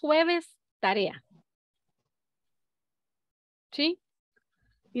miércoles, jueves, tarea. ¿Sí?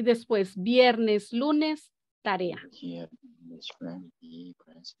 Y después viernes, lunes, tarea.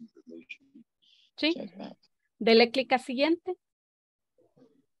 ¿Sí? Dele clic a siguiente.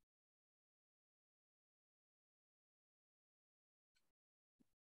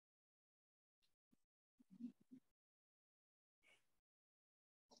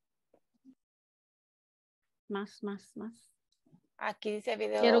 Más. Aquí dice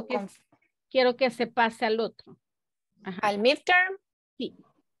video. Quiero que se pase al otro. Ajá. ¿Al midterm? Sí.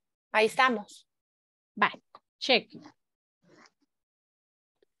 Ahí estamos. Vale, check.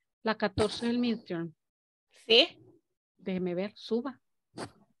 La 14 del midterm. ¿Sí? Déjeme ver, suba.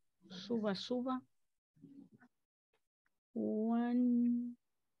 Suba. 1,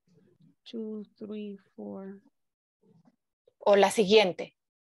 2, 3, 4. O la siguiente.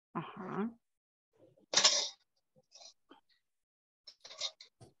 Ajá.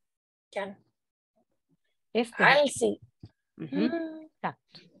 Ya. Sí.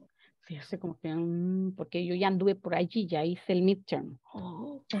 Exacto. Fíjese como que, porque yo ya anduve por allí, ya hice el midterm.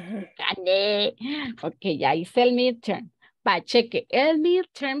 Gané. Ok, ya hice el midterm. Va, cheque. El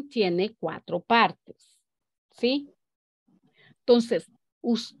midterm tiene 4 partes. ¿Sí? Entonces,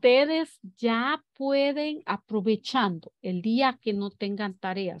 ustedes ya pueden, aprovechando el día que no tengan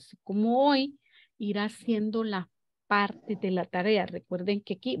tareas, como hoy, ir haciendo la parte de la tarea. Recuerden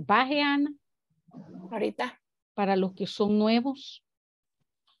que aquí, baje Ana. Ahorita. Para los que son nuevos.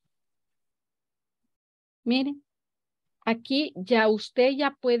 Miren, aquí ya usted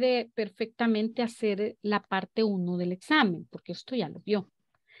ya puede perfectamente hacer la parte 1 del examen, porque esto ya lo vio.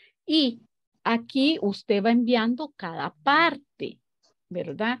 Y aquí usted va enviando cada parte,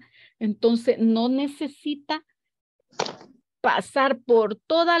 ¿verdad? Entonces no necesita pasar por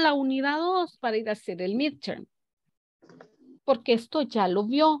toda la unidad 2 para ir a hacer el midterm, porque esto ya lo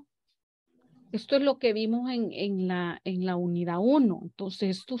vio. Esto es lo que vimos en la unidad 1.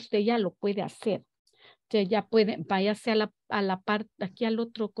 Entonces esto usted ya lo puede hacer. Usted ya puede, váyase a la parte, aquí al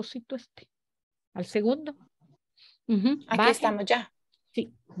otro cosito al segundo. Aquí baje. estamos ya.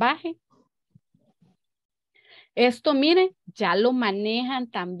 Sí, baje. Esto, mire, ya lo manejan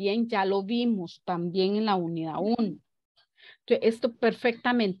también, ya lo vimos también en la unidad 1. Entonces, esto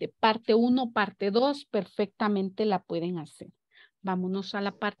perfectamente, parte 1, parte 2, perfectamente la pueden hacer. Vámonos a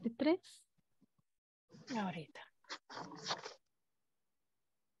la parte 3. Ahorita.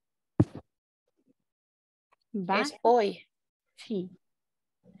 ¿Va? Es hoy. Sí.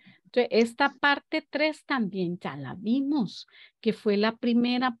 Entonces, esta parte 3 también ya la vimos, que fue la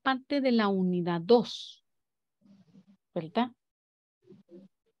primera parte de la unidad 2. ¿Verdad?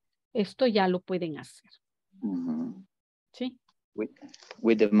 Esto ya lo pueden hacer. ¿Sí?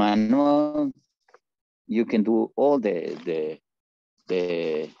 With the manual, you can do all the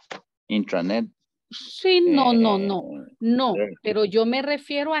intranet. Sí, no, pero yo me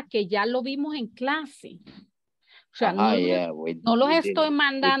refiero a que ya lo vimos en clase. O sea, no los estoy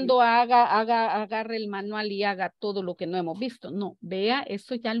mandando agarre el manual y haga todo lo que no hemos visto. No, vea,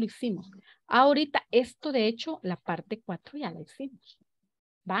 eso ya lo hicimos. Ahorita, esto de hecho, la parte 4 ya la hicimos.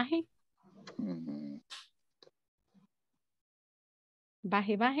 Baje.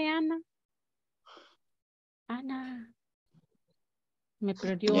 Baje, Ana. Ana. Me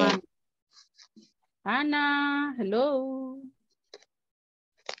perdió Ana. Ana, hello.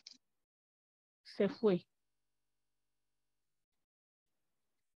 Se fue.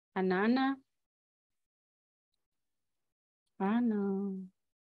 Ana.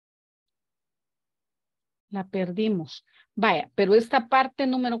 La perdimos. Vaya, pero esta parte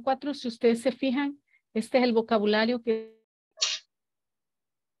número 4, si ustedes se fijan, este es el vocabulario que...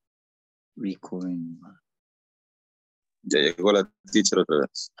 Recurring. Ya llegó la teacher otra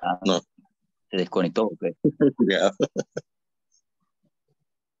vez. Ah, No. se desconectó. Okay. Ya.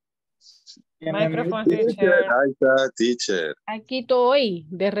 Microphone, teacher. Ahí está, teacher. Aquí estoy.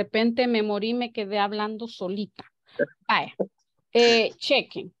 De repente me morí, me quedé hablando solita. Vaya.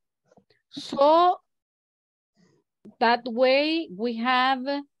 Checking. So, that way we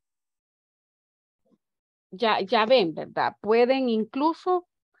have... Ya ven, ¿verdad? Pueden incluso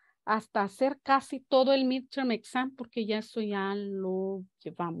hasta hacer casi todo el midterm exam porque ya eso ya lo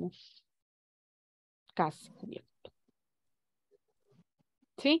llevamos casi cubierto.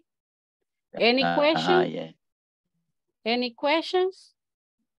 ¿Sí? Any questions? Yeah. Any questions?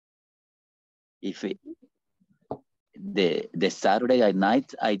 If the Saturday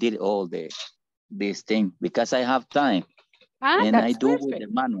night, I did all this thing because I have time. And I do perfect. With the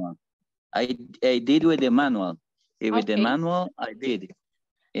manual. I did with the manual. With the manual, I did.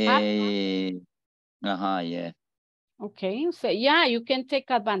 Yeah. Okay, so yeah, you can take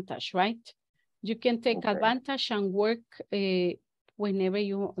advantage, right? You can take advantage and work whenever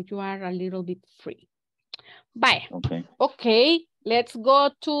you are a little bit free. Bye. Okay, let's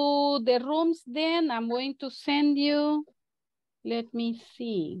go to the rooms then. I'm going to send you. Let me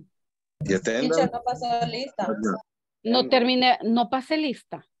see. Teacher, no pasó lista. No terminé, no pasé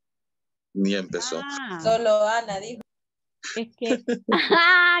lista. Ni empezó. Solo Ana dijo. Es que,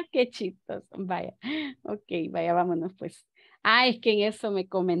 qué chistoso. Vaya, ok, vaya, vámonos pues. Es que en eso me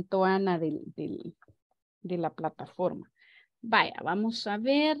comentó Ana de la plataforma. Vaya, vamos a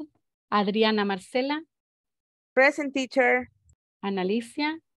ver. Adriana Marcela. Present, teacher. Ana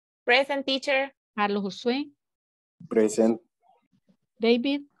Alicia. Present, teacher. Carlos Josué. Present.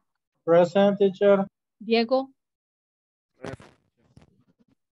 David. Present, teacher. Diego.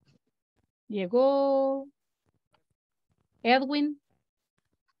 Diego. Edwin.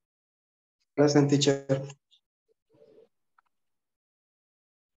 Present, teacher.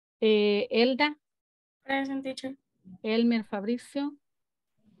 Elda. Present, teacher. Elmer Fabricio.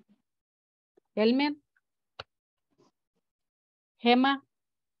 Elmer. Gemma.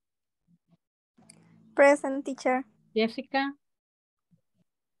 Present, teacher. Jessica.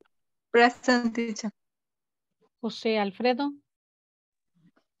 Present, teacher. José Alfredo.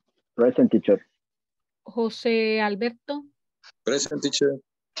 Present, teacher. José Alberto. Present, teacher.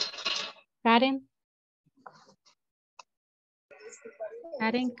 Karen.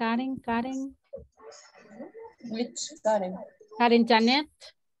 Karen. Which Karen? Karen Janet.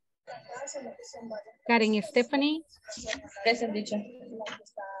 Karen Stephanie. Present, teacher.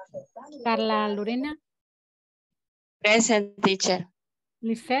 Carla Lorena. Present, teacher.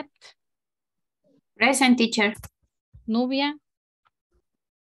 Lisette. Present, teacher. Nubia.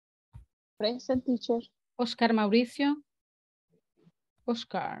 Present, teacher. Oscar Mauricio.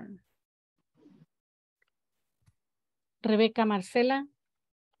 Oscar. Rebeca Marcela.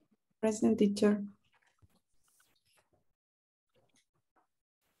 Present, teacher.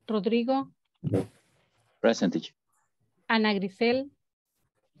 Rodrigo. Present, teacher. Ana Grisel.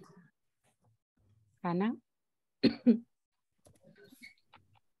 Ana.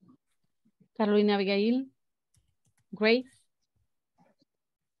 Carolina Abigail. Grace.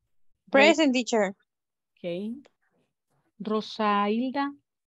 Present, teacher. Okay. Rosa Hilda.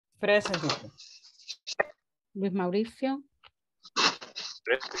 Present, teacher. Luis Mauricio.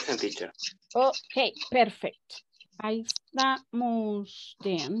 Present, teacher. Okay, perfect. Ahí estamos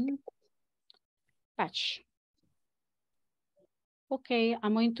then. Patch. Okay,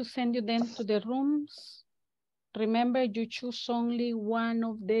 I'm going to send you then to the rooms. Remember, you choose only one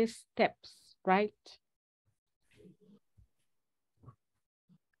of the steps, right?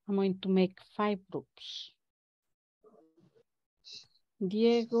 I'm going to make 5 groups.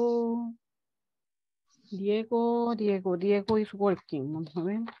 Diego is working. Vamos a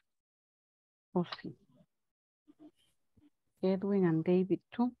ver. Oh, sí. Edwin and David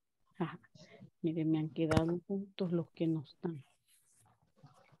too. Ajá. Miren, me han quedado juntos los que no están.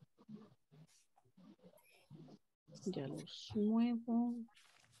 Ya los muevo.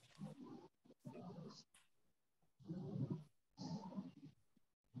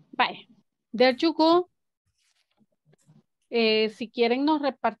 Vale. There you go. Si quieren nos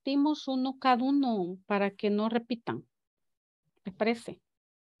repartimos uno cada uno para que no repitan. ¿Les parece?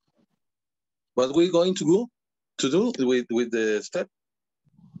 What we going to do with the step?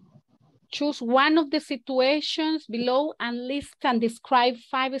 Choose one of the situations below and list and describe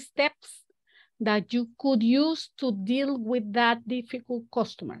 5 steps that you could use to deal with that difficult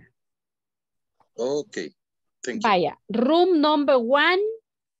customer. Okay, thank you. Vaya, room number 1.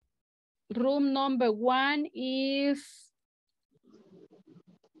 Room number 1 is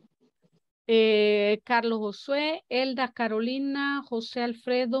Carlos Josué, Elda Carolina, José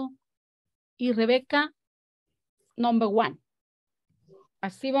Alfredo y Rebeca, number 1.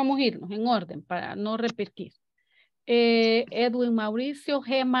 Así vamos a irnos en orden para no repetir. Edwin Mauricio,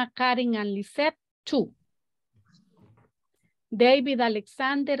 Gemma, Karen and Lisette, 2. David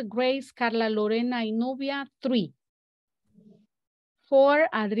Alexander, Grace, Carla Lorena y Nubia, 3. 4,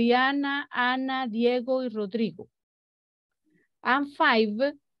 Adriana, Ana, Diego y Rodrigo. And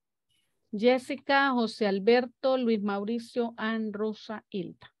 5, Jessica, José Alberto, Luis Mauricio, and Rosa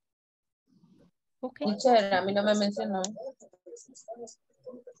Hilda. Okay. Teacher, a mí no me mencionó.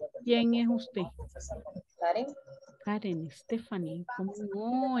 ¿Quién es usted? Karen. Karen, Stephanie. ¿Cómo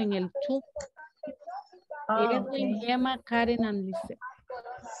no? En el 2. Edwin, Okay. Gemma, Karen and Lisette.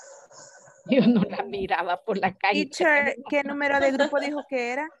 Yo no la miraba por la calle. Teacher, ¿qué número de grupo dijo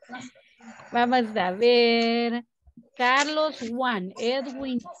que era? Vamos a ver. Carlos 1,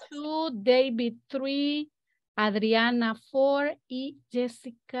 Edwin 2, David 3, Adriana 4 y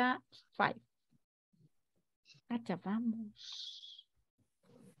Jessica 5. Allá vamos.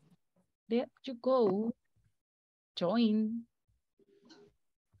 There you go. Join.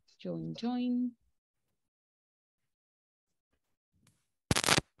 Join, join.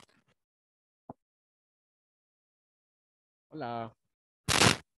 Hola.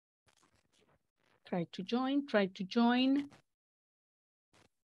 Try to join, try to join.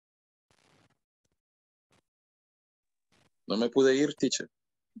 No me pude ir, teacher.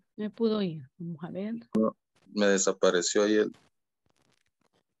 Me pudo ir. Vamos a ver. No, me desapareció ahí el...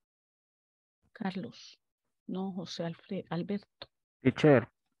 Carlos. No, José Alberto. Teacher.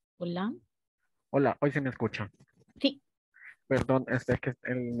 Hola. Hola, hoy se me escucha. Sí. Perdón, es que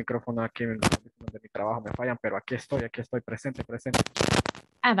el micrófono aquí de mi trabajo me fallan, pero aquí estoy presente.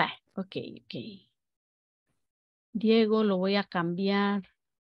 Ah, va. Ok. Diego, lo voy a cambiar.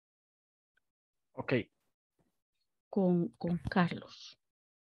 Ok. Con Carlos.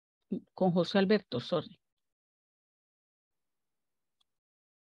 Con José Alberto, sorry.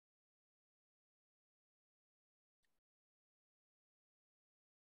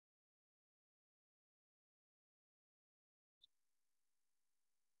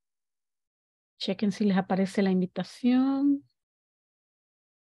 Chequen si les aparece la invitación.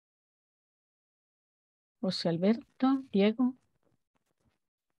 José Alberto, Diego.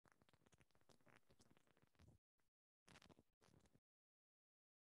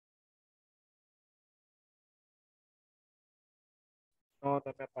 No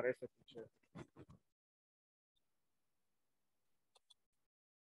me aparece, teacher.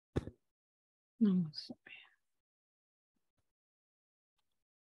 Vamos a ver.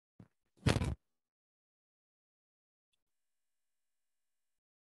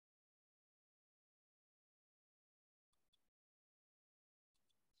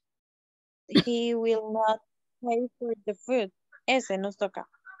 He will not pay for the food. Ese nos toca.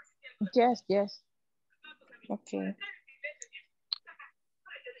 Yes, yes. Okay.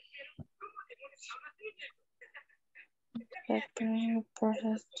 Ok,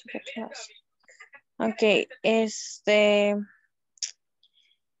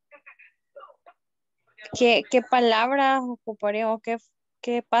 ¿qué palabras ocuparíamos,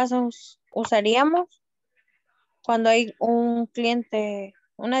 qué pasos usaríamos cuando hay un cliente,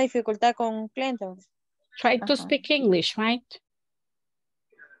 una dificultad con un cliente? Try to speak English, right?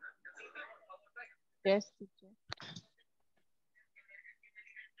 Yes, teacher.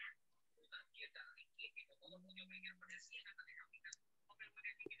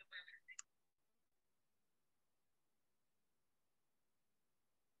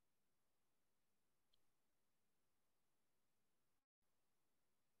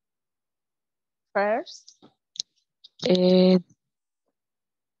 First,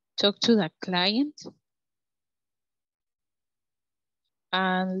 talk to the client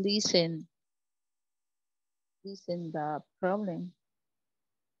and listen the problem.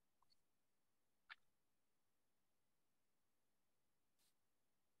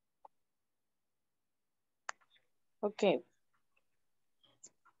 Okay.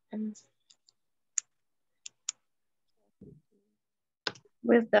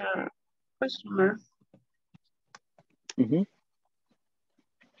 With the customer.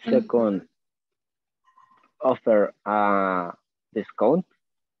 Second, offer a discount.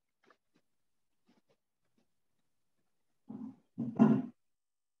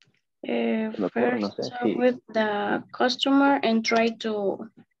 First, talk with the customer and try to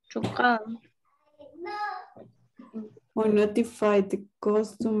calm. Or notify the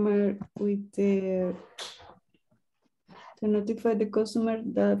customer with the to notify the customer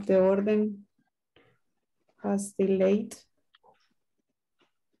that the order has delayed.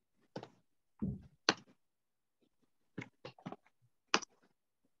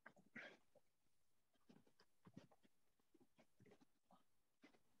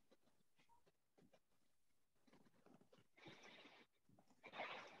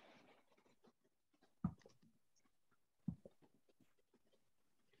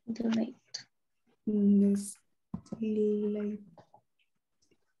 Delete. Delete.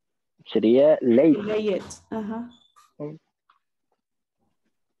 Sería late. Delete. Ajá. O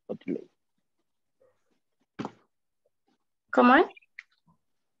delay. ¿Cómo es?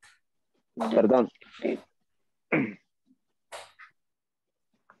 Perdón.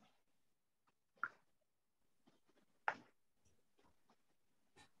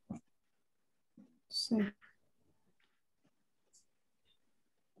 Sí.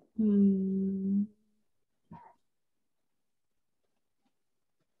 Mm.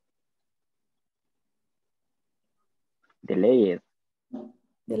 Delay it.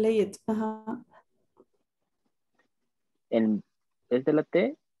 Delete. Ajá. ¿Es de la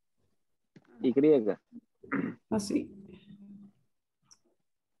T? Y. Así.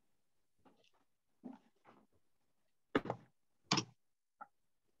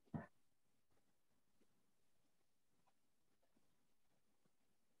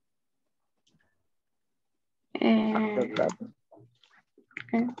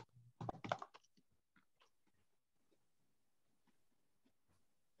 Okay.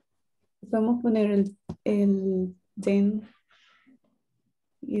 Podemos poner el then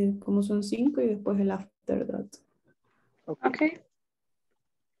y como son 5 y después el after that. Okay.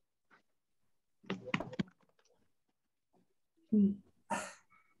 Mm.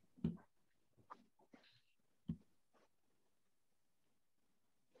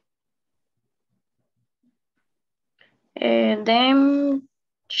 Then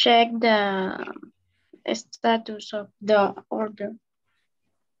check the status of the order.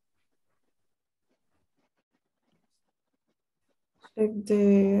 Check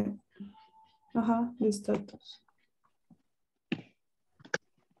the status.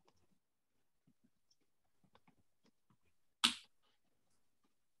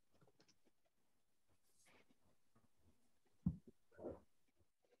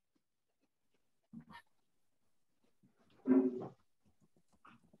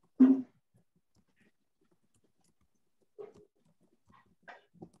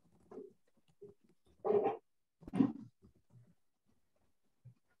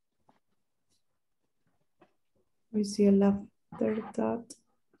 We see a after that.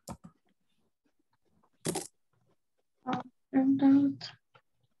 After that.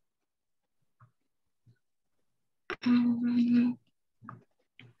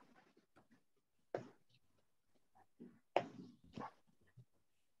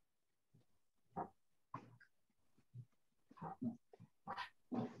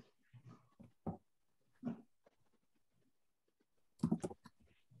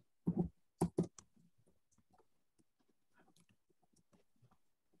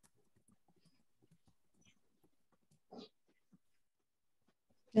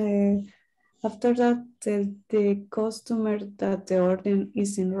 After that, the customer that the order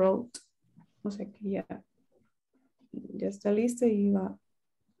is enrolled. O sea que ya está listo y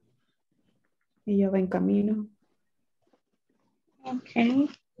ya va en camino. Okay.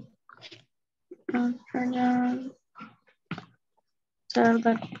 After that, tell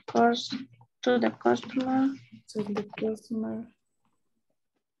the course to the customer. So the customer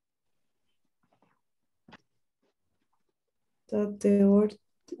that the order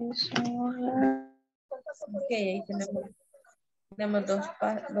is order. Ok, ahí tenemos dos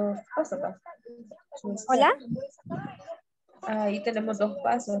pasos. Hola. Ahí tenemos dos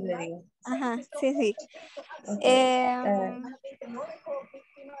pasos, le digo. Ajá, sí, sí. Okay.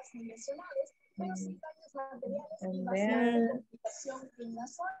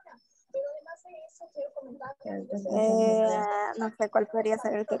 No sé cuál podría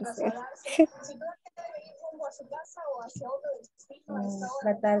ser el tercero.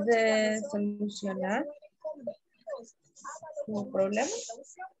 Tratar de solucionar su problema.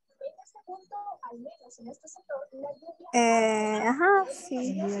 Ajá,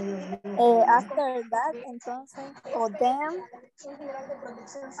 sí. After that, entonces, o then.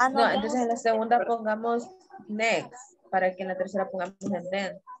 No, entonces en la segunda pongamos next, para que en la tercera pongamos el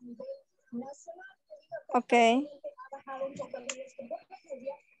then. Ok.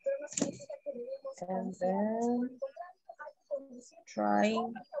 And then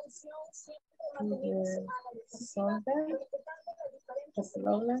trying to solve the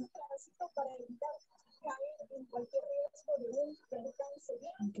problem.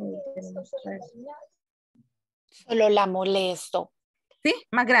 Okay, tenemos tres. Solo la molesto. Sí,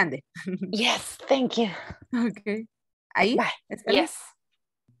 más grande. Yes, thank you. Okay. Ahí. ¿Está Yes.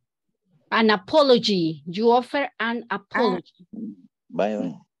 An apology. You offer an apology.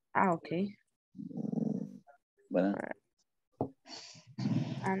 Bye. Okay. Bueno.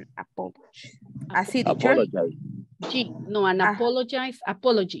 An apology. Así, teacher. Apologize. G, no, an apologize,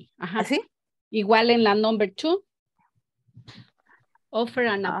 apology. Ajá. ¿Así? Igual en la number 2. Offer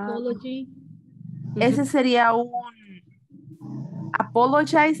an apology. Ese sería un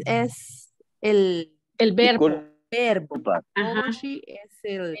apologize es el verbo. Apology es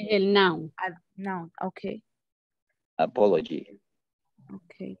el noun. Noun, okay. Apology.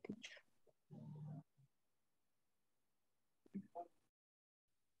 Okay, teacher.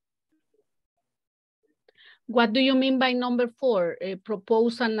 What do you mean by number 4?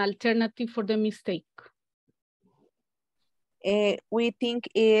 Propose an alternative for the mistake. We think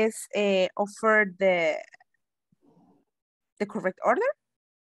is offer the correct order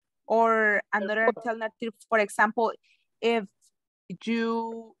or another alternative. For example, if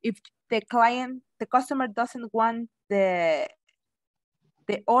the customer doesn't want the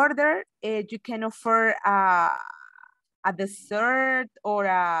order, you can offer a dessert or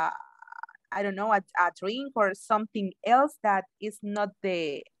I don't know, a drink or something else that is not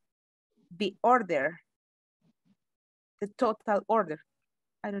the order, the total order.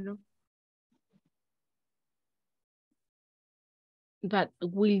 I don't know. But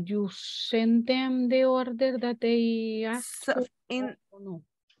will you send them the order that they asked for?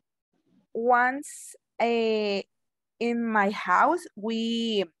 Once in my house,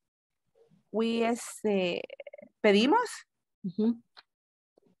 we pedimos.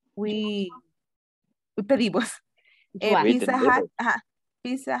 We pedimos. Pizza Hut,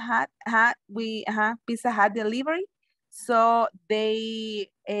 Pizza Hut delivery. So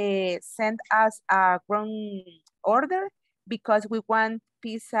they sent us a wrong order because we want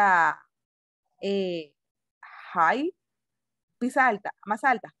pizza high, pizza alta, más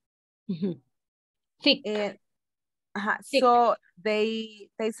alta. Thick. So they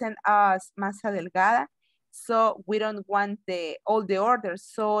sent us masa delgada. So we don't want all the orders.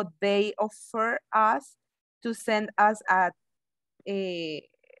 So they offer us to send us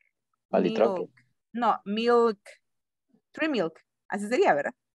milk. No, milk. 3 milk. Así sería,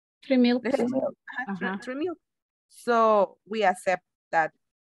 ¿verdad? 3 milk. 3 milk. So we accept that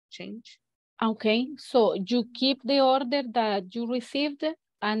change. Okay, so you keep the order that you received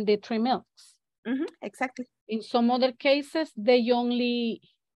and the 3 milks. Exactly. In some other cases, they only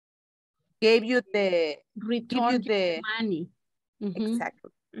gave you the money.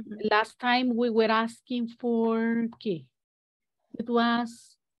 Exactly. Last time we were asking for ¿qué? It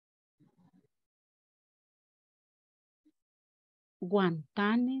was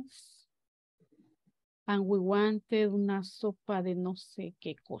guantanes and we wanted una sopa de no sé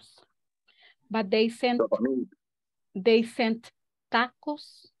qué cosa. But they sent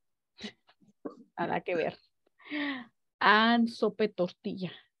tacos. Nada que ver. And sopa de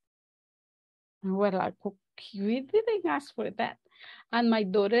tortilla. And we're like, okay, we didn't ask for that. And my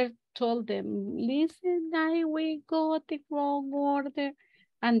daughter told them, listen, we got the wrong order.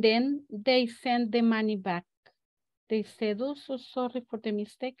 And then they sent the money back. They said, oh, so sorry for the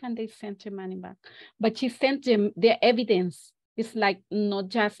mistake. And they sent the money back. But she sent them the evidence. It's like, not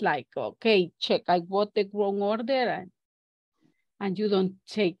just like, okay, check, I got the wrong order. And you don't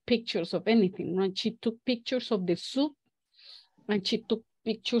take pictures of anything, right? She took pictures of the soup and she took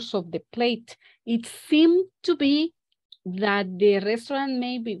pictures of the plate. It seemed to be that the restaurant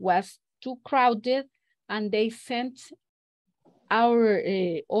maybe was too crowded and they sent our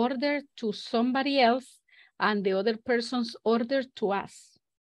order to somebody else and the other person's order to us.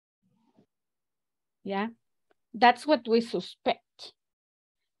 Yeah, that's what we suspect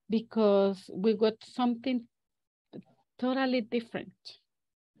because we got something totally different.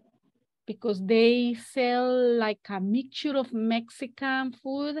 Because they sell like a mixture of Mexican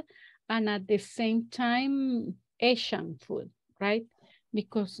food and at the same time Asian food, right?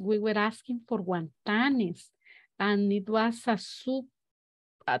 Because we were asking for guantanes and it was a soup,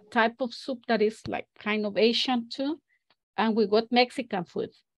 a type of soup that is like kind of Asian too, and we got Mexican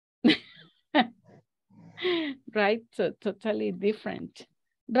food. Right, so totally different.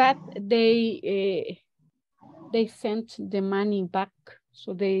 But they sent the money back,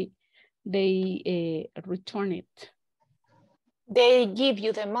 so they return it. They give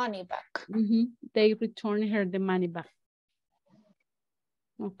you the money back. They return her the money back.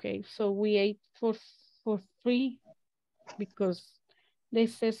 Okay, so we ate for free because they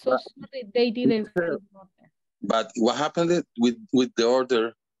said so sorry they didn't send the order. But what happened with the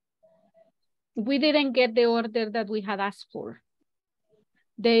order? We didn't get the order that we had asked for.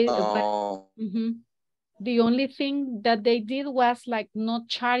 The only thing that they did was like not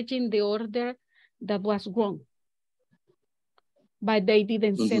charging the order that was wrong. But they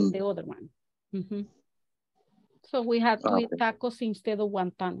didn't send the other one. So we had to eat tacos instead of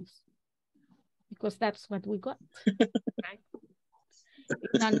guantanes. because that's what we got. Right?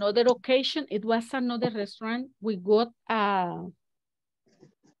 In another occasion, it was another restaurant. We got a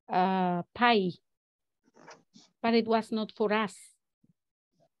pie, but it was not for us.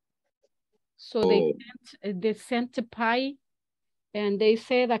 So they sent a pie, and they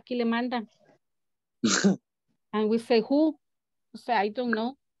said, aquí le mandan. And we say, who? We say, I don't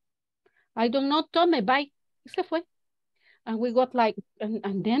know. I don't know, tome, bye. Y se fue. And we got like,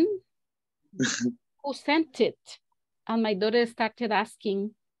 and then who sent it? And my daughter started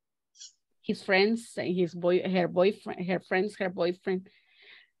asking his friends, her boyfriend, her friends, her boyfriend.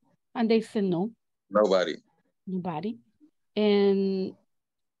 And they said, no. Nobody. Nobody. And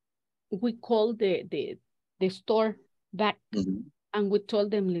we called the store back, and we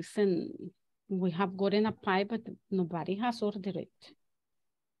told them, listen, we have gotten a pie, but nobody has ordered it.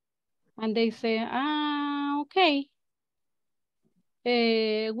 And they say, okay.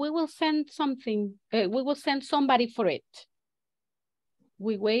 We will send something. We will send somebody for it.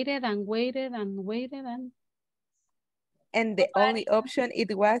 We waited and waited and waited. And the only option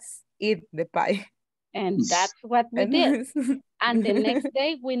it was eat the pie. And that's what we did. And the next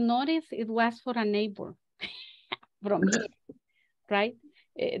day we noticed it was for a neighbor from here, right?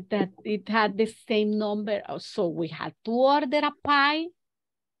 That it had the same number. So we had to order a pie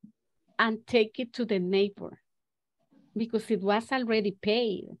and take it to the neighbor because it was already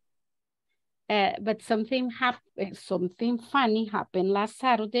paid. But something funny happened last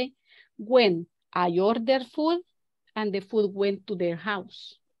Saturday when I ordered food and the food went to their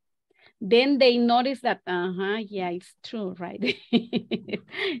house. Then they noticed that, yeah, it's true, right?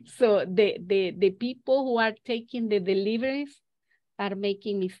 So the people who are taking the deliveries are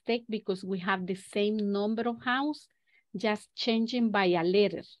making mistake because we have the same number of house, just changing by a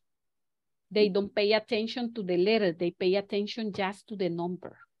letter. They don't pay attention to the letter. They pay attention just to the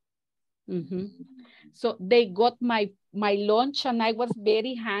number. So they got my lunch and I was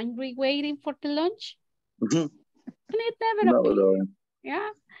very hungry waiting for the lunch. And it never appeared. Yeah.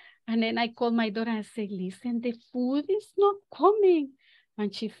 And then I called my daughter and said, listen, the food is not coming.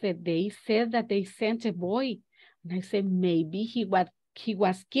 And she said, they said that they sent a boy. And I said, maybe he was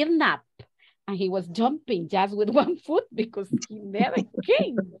kidnapped and he was jumping just with one foot because he never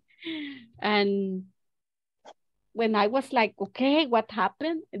came. And when I was like, okay, what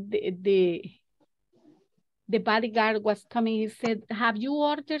happened? The bodyguard was coming. He said, have you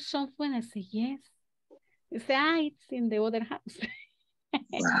ordered something? I said, yes. He said, it's in the other house.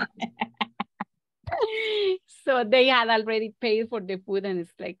 So they had already paid for the food and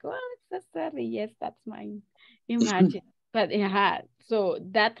it's like, oh, so sorry. Yes, that's mine. Imagine. But yeah, so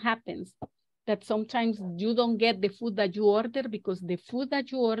that happens. That sometimes you don't get the food that you order because the food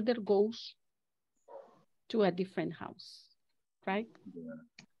that you order goes to a different house, right? Yeah.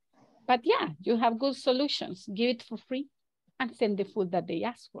 But yeah, you have good solutions. Give it for free and send the food that they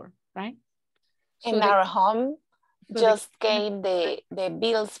ask for, right? So in our home, just came the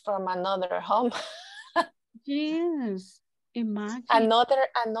bills from another home. Yes, imagine.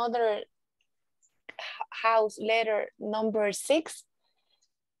 Another house letter number 6,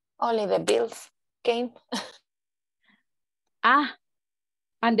 only the bills came.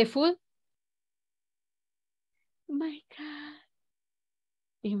 And the food? Oh my God.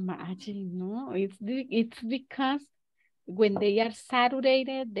 Imagine, no, it's because when they are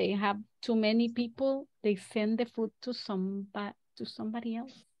saturated, they have too many people, they send the food to somebody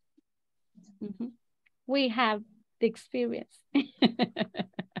else. We have the experience.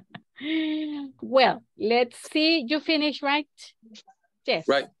 Well, let's see. You finished, right? Yes.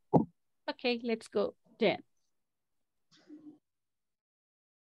 Right. Okay, let's go then.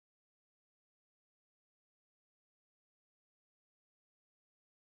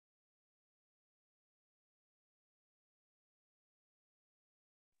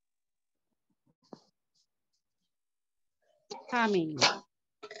 Coming.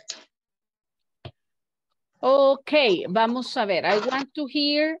 Okay, vamos a ver. I want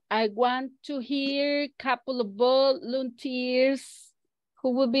to hear couple of volunteers.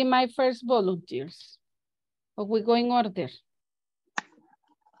 Who will be my first volunteers? Or we go in order?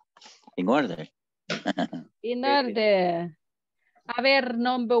 In order. In order. A ver,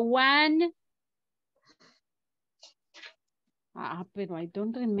 number 1. Pero I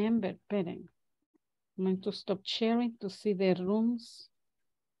don't remember. Esperen. I'm going to stop sharing to see the rooms.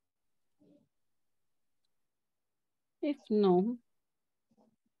 If no.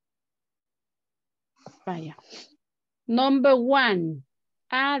 Vaya. Number 1.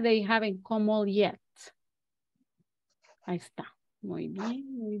 They haven't come all yet. Ahí está. Muy bien,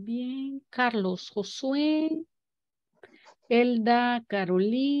 muy bien. Carlos Josué. Elda,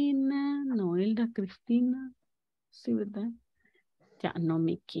 Carolina, Noelda, Cristina. Sí, ¿verdad? Ya, no,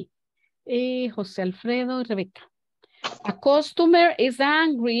 Miki. José Alfredo, Rebeca. A customer is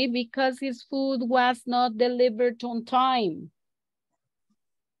angry because his food was not delivered on time.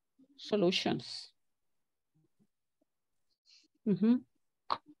 Solutions.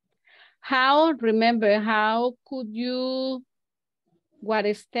 How, remember, how could you, what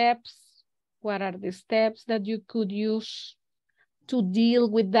are the steps that you could use to deal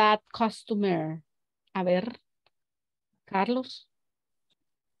with that customer? A ver, Carlos.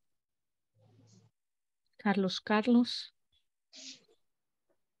 Carlos.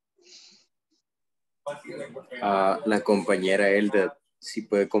 La compañera Elda, si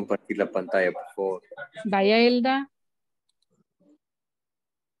puede compartir la pantalla, por favor. Vaya, Elda.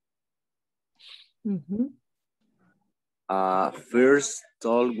 First,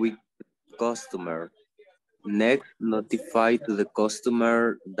 talk with customer. Next, notify to the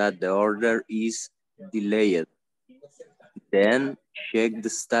customer that the order is delayed. Then, check the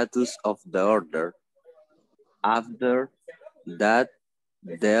status of the order. After that,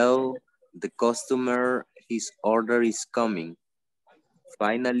 tell the customer his order is coming.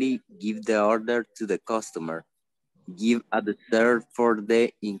 Finally, give the order to the customer. Give a dessert for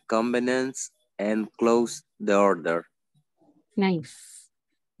the inconvenience and close the order. Nice.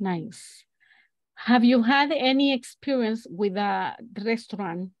 Have you had any experience with a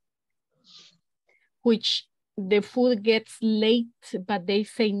restaurant which the food gets late, but they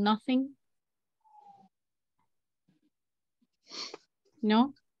say nothing?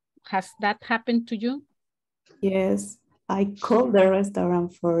 No? Has that happened to you? Yes, I called the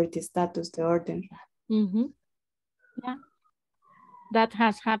restaurant for the status the order. Yeah, that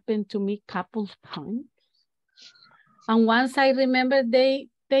has happened to me a couple of times. And once I remember they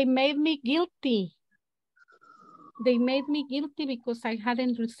made me guilty. They made me guilty because I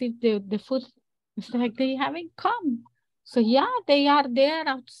hadn't received the food. It's like they haven't come. So yeah, they are there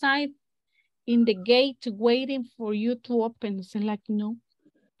outside in the gate waiting for you to open. So like, no.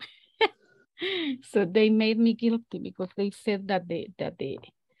 So they made me guilty because they said that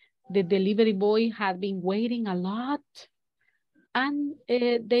the delivery boy had been waiting a lot and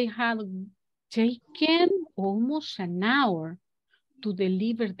they had taken almost an hour to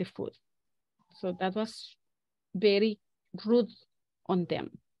deliver the food. So that was very rude on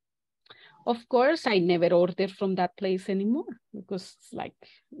them. Of course, I never order from that place anymore because it's like,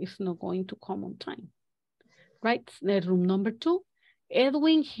 it's not going to come on time. Right, room number 2,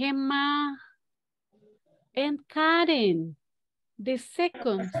 Edwin, Gemma, and Karen. The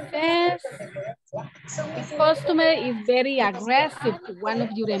second says, the customer is very aggressive to one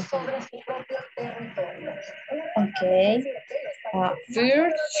of your employees. Okay.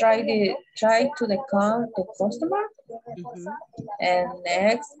 First, try to the customer, and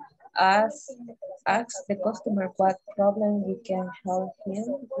next, ask the customer what problem we can help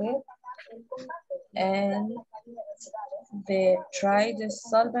him with, and try to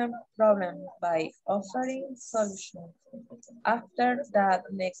solve the problem by offering solutions. After that,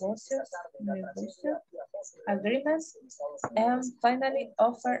 negotiate agreements, and finally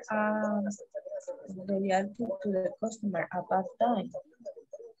offer loyalty to the customer about time.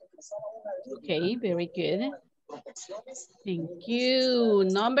 Okay, very good. Thank you.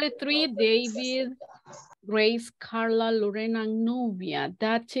 Number 3, David, Grace, Carla, Lorena, and Nubia.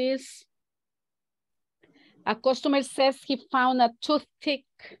 That is, a customer says he found a toothpick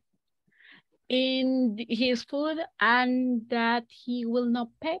in his food and that he will not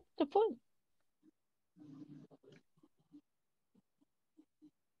pay the food.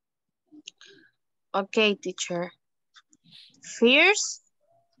 Okay, teacher. First,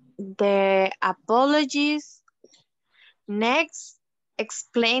 the apologies. Next,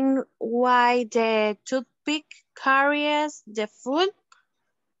 explain why the toothpick carries the food.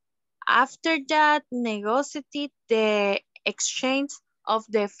 After that, negotiate the exchange of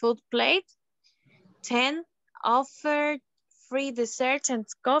the food plate. 10, offer free desserts and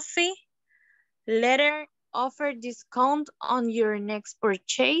coffee. Later, offer discount on your next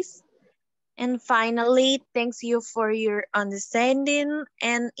purchase. And finally, thanks you for your understanding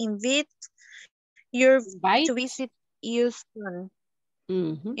and invite to visit you soon.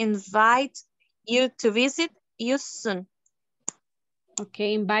 Invite you to visit you soon.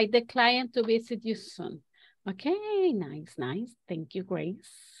 Okay, invite the client to visit you soon. Okay, nice. Thank you,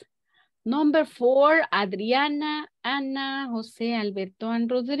 Grace. Number 4, Adriana, Ana, Jose, Alberto, and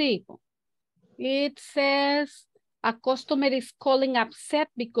Rodrigo. It says, a customer is calling upset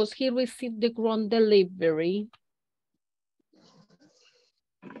because he received the wrong delivery.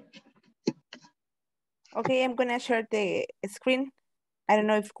 Okay, I'm gonna share the screen. I don't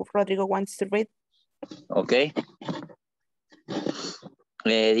know if Rodrigo wants to read. Okay.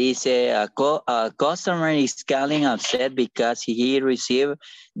 Dice, a customer is calling upset because he received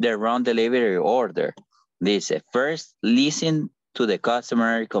the wrong delivery order. Dice, first, listen to the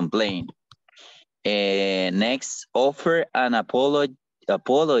customer complaint. Next, offer an apology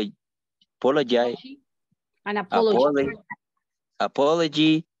to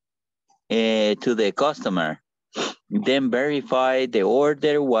the customer. Then verify the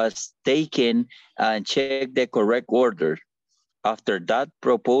order was taken and check the correct order. After that,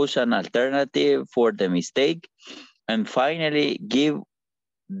 propose an alternative for the mistake. And finally, give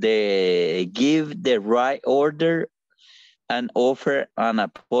the right order and offer an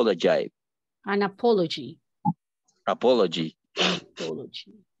apology. An apology. Apology.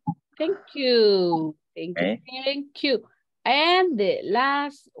 Apology. Thank you. Thank you. Thank you. And the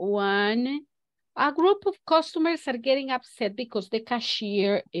last one, a group of customers are getting upset because the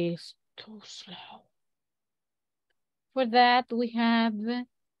cashier is too slow. For that, we have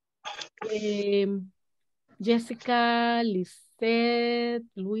Jessica, Lisette,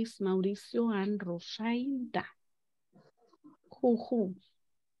 Luis, Mauricio, and Rosaida. Who?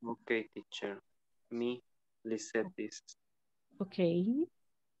 Okay, teacher. Me, Lisette is. Okay.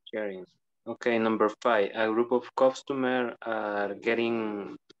 Sharing. Okay, number 5. A group of customers are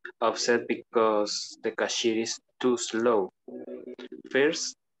getting upset because the cashier is too slow.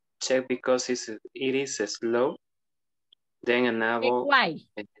 First, check because it is slow. Then enable. Why?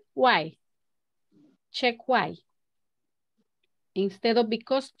 Why? Check why. Instead of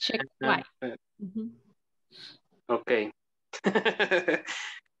because, check why. Okay.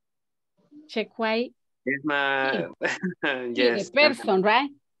 Check why. It's my yes. The person, right?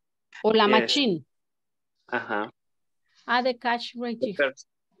 Or la machine. The cash register.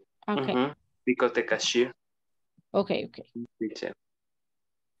 Okay. Because the cashier. Okay.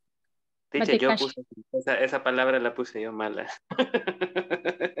 Teacher, yo puse esa palabra la puse yo mala.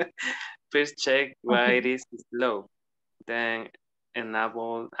 First check why it is slow. Then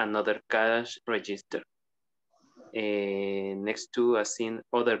enable another cash register. Next to assign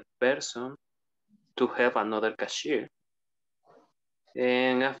other person to have another cashier.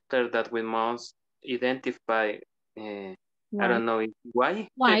 And after that, we must identify, I don't know, why?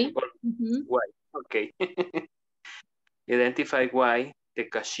 Why? Why? Okay. Identify why the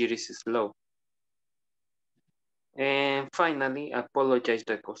cashier is slow. And finally, apologize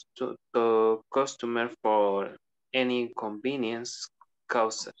to the customer for any inconvenience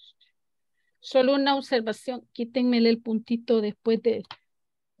caused. Solo una observación. Quítenmele el puntito después de...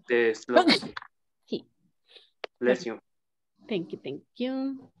 De slow. Sí. Bless you. Thank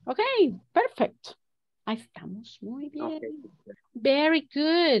you. Okay, perfect. Ahí estamos. Muy bien. Okay. Very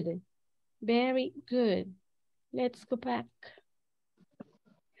good. Very good. Let's go back.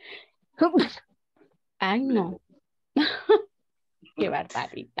 Ay, no. Qué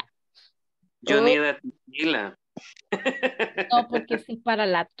barbarita. Yo ni de tequila. No, porque sí para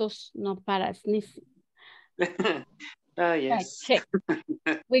la tos, no para sneezing. Yes. Check.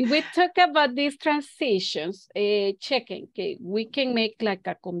 When we talk about these transitions, checking, okay, we can make like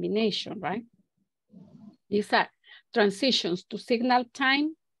a combination, right? These are transitions to signal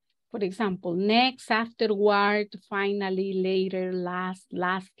time. For example, next, afterward, finally, later, last,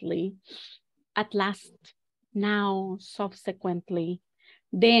 lastly, at last, now, subsequently,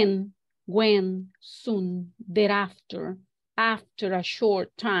 then, when, soon, thereafter, after a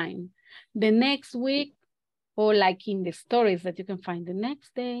short time, the next week, or like in the stories that you can find the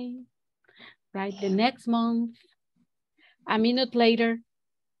next day, right? The next month, a minute later,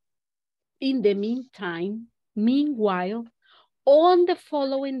 in the meantime, meanwhile, on the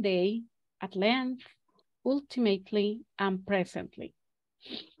following day, at length, ultimately, and presently.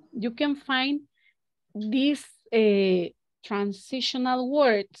 You can find these transitional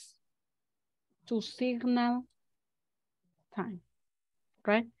words to signal time,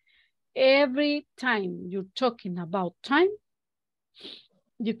 right? Every time you're talking about time,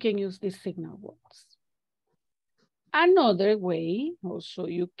 you can use these signal words. Another way, also,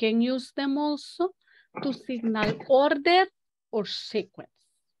 you can use them also to signal order or sequence,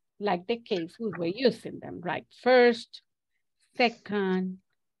 like the case we were using them, right? First, second,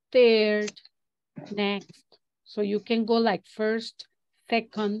 third, next. So you can go like first,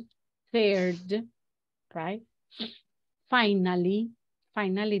 second, third, right? Finally,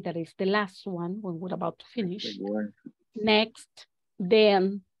 that is the last one when we're about to finish. Next,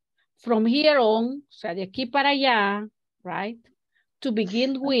 then, from here on, o sea, de aquí para allá, right? To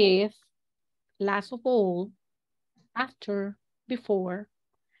begin with, last of all, after, before,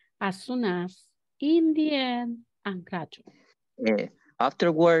 as soon as, in the end, and gradually.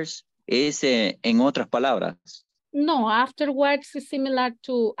 Afterwards es en otras palabras. No, afterwards is similar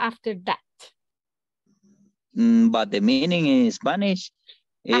to after that. But the meaning in Spanish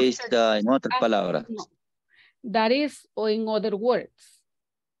is en otras palabras. No. That is, or in other words.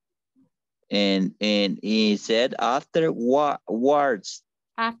 And he said afterwards.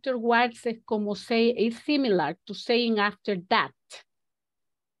 Afterwards is como say, is similar to saying after that.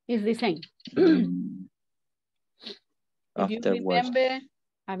 It's the same. If you remember,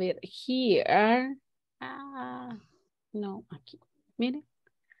 a ver, here, no, aquí, miren.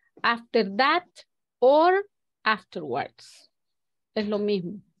 After that or afterwards. Es lo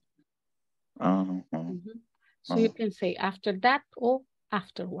mismo. So you can say after that or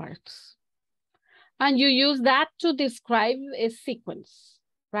afterwards. And you use that to describe a sequence,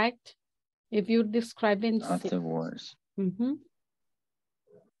 right? If you're describing afterwards.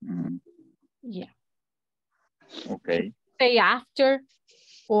 Yeah. Okay. Say after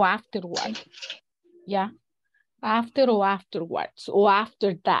or afterwards. Yeah. After or afterwards or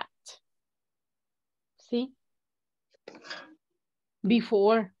after that. See?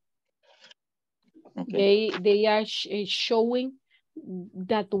 Before. Okay. They are showing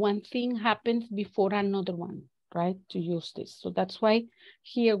that one thing happens before another one, right? To use this. So that's why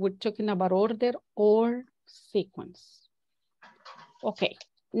here we're talking about order or sequence. Okay.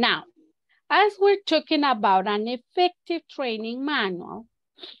 Now, as we're talking about an effective training manual,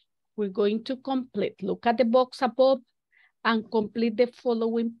 we're going to complete. Look at the box above and complete the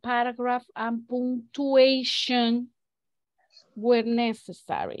following paragraph and punctuation where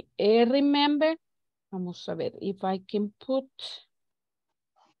necessary. Remember, vamos a ver if I can put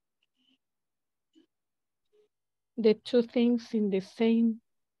the two things in the same.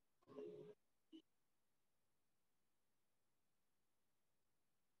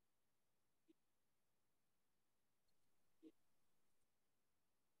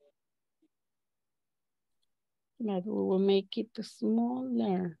 But we will make it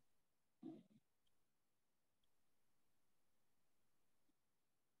smaller.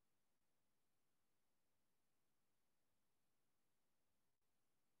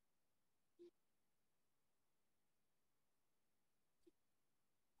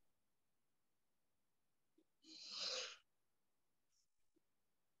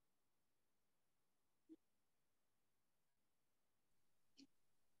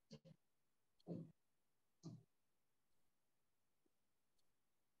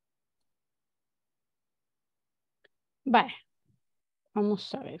 Vale.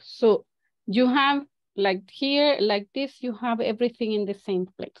 Vamos a ver. So you have like here, like this, you have everything in the same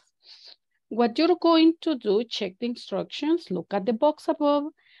place. What you're going to do, check the instructions, look at the box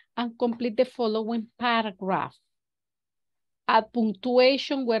above, and complete the following paragraph. Add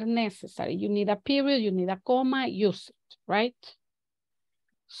punctuation where necessary. You need a period, you need a comma, use it, right?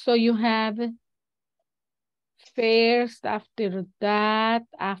 So you have first, after that,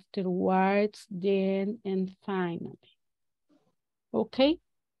 afterwards, then, and finally. Okay?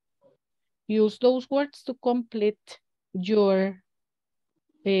 Use those words to complete your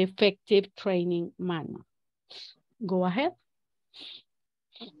effective training manual. Go ahead.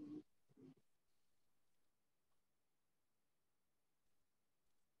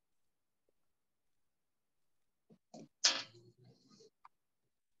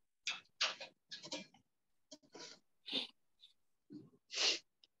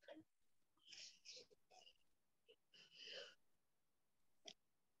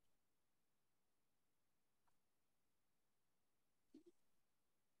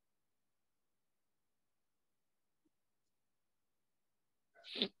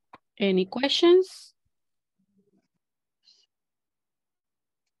 Any questions?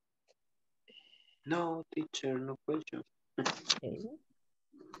 No, teacher, no question. Okay.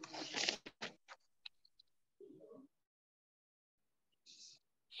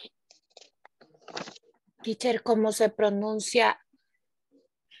 Teacher, ¿cómo se pronuncia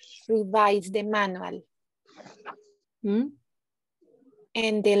revise the manual?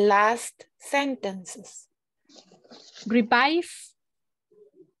 And the last sentences. Revise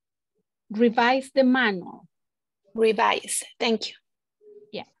the manual. Revise, thank you.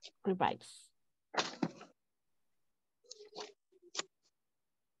 Yeah, revise.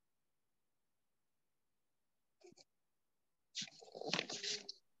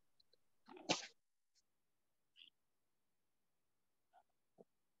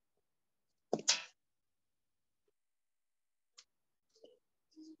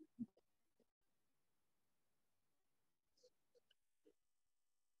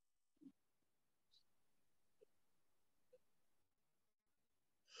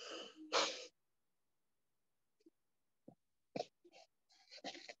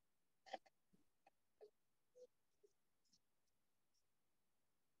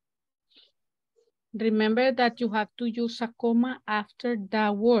 Remember that you have to use a comma after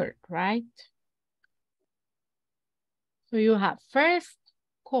the word, right? So you have first,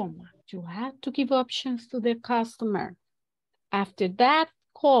 comma. You have to give options to the customer. After that,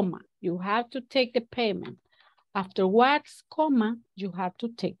 comma, you have to take the payment. Afterwards, comma, you have to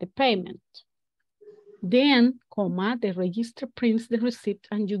take the payment. Then, comma, the register prints the receipt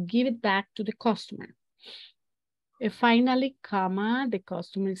and you give it back to the customer. And finally, comma, the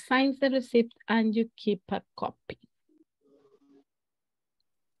customer signs the receipt and you keep a copy.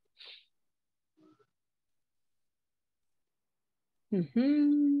 A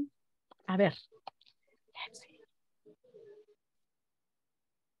ver, let's see.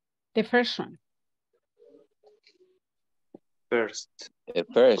 The first one. First.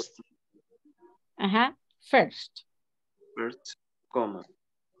 First. First. First, comma.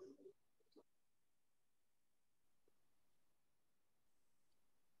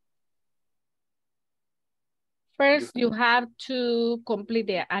 First, you have to complete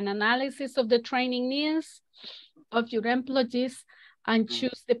an analysis of the training needs of your employees and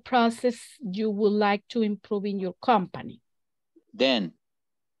choose the process you would like to improve in your company. Then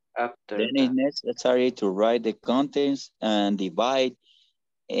it's necessary to write the contents and divide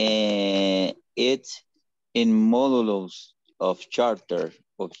it in modules of chapters.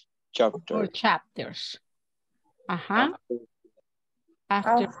 Afterwards. After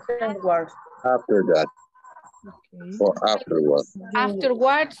that. Okay. Or afterwards.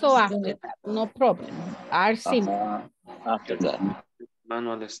 Afterwards or after that, no problem. Are simple. After that.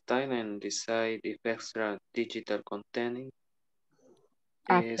 Manual style and decide if extra digital content.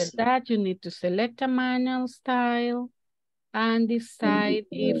 After that, you need to select a manual style and decide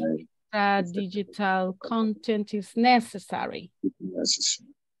if digital content is necessary.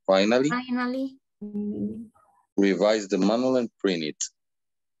 Finally, revise the manual and print it.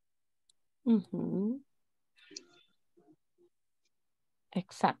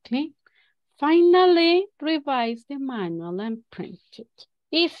 Exactly. Finally, revise the manual and print it.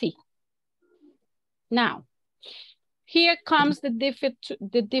 Easy. Now, here comes the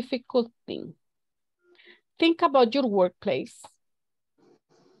difficult thing. Think about your workplace.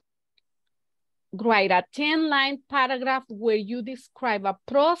 Write a 10-line paragraph where you describe a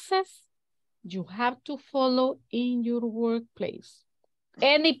process you have to follow in your workplace.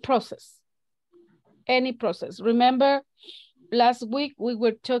 Any process. Any process. Remember, last week we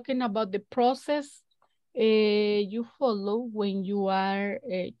were talking about the process you follow when you are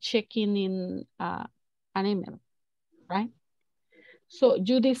checking in an email, right? So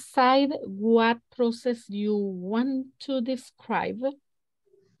you decide what process you want to describe.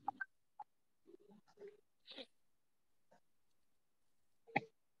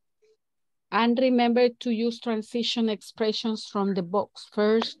 And remember to use transition expressions from the box.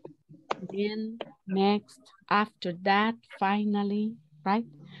 First, then, next, after that, finally, right?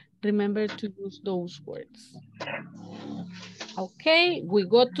 Remember to use those words. Okay, we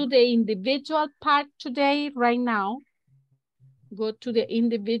go to the individual part today, right now. Go to the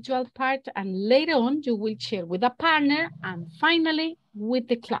individual part and later on you will share with a partner and finally with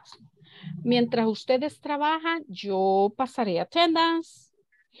the class. Mientras ustedes trabajan, yo pasaré attendance.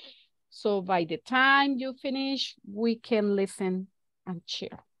 So by the time you finish, we can listen and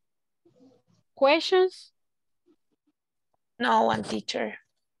share. Questions? No one, teacher.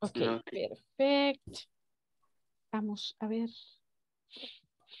 Okay, no. Perfect. Vamos a ver.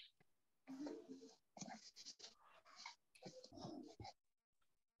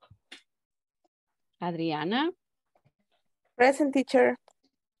 Adriana. Present, teacher.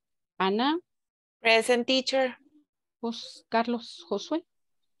 Ana. Present, teacher. Carlos Josué.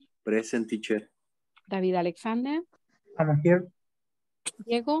 Present, teacher. David Alexander. I'm here.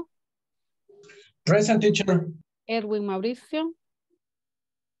 Diego. Present, teacher. Erwin Mauricio.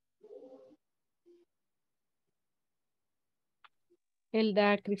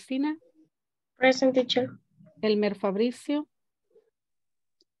 Elda Cristina. Present, teacher. Elmer Fabricio.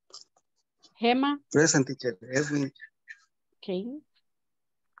 Gema. Present, teacher. Edwin. Okay.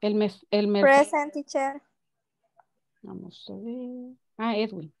 Elmer. Present, teacher. Vamos a ver.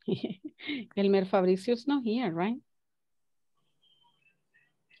 Edwin. Elmer Fabricio is not here, right?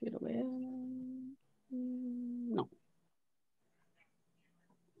 Quiero ver. No.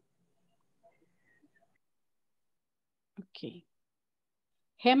 Okay.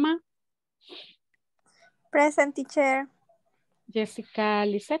 Gema. Present, teacher. Jessica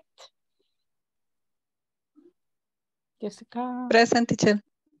Lisette. Jessica. Present, teacher.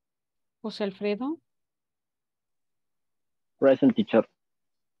 José Alfredo. Present, teacher.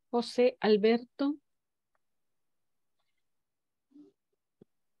 José Alberto.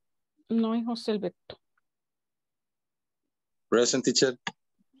 No es José Alberto. Present, teacher.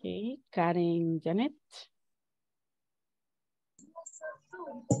 Okay. Karen Janet.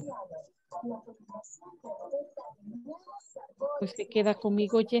 Pues se queda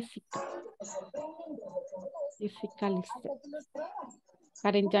conmigo Jessica. Jessica Lisset.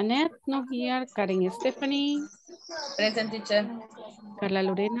 Karen Janet, no here. Karen Stephanie. Present, teacher. Carla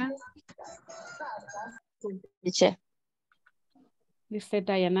Lorena. Teacher. Lisset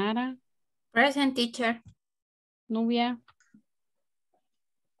Dayanara. Present, teacher. Nubia.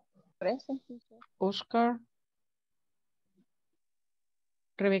 Present, teacher. Oscar.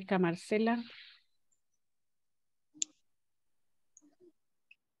 Rebeca Marcela.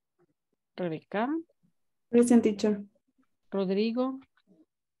 Rebeca. Present, teacher. Rodrigo.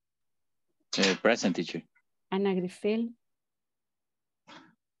 Present, teacher. Ana Grisel.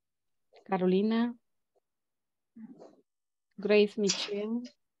 Carolina. Grace Michelle.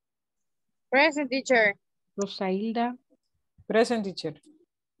 Present, teacher. Rosailda. Present, teacher.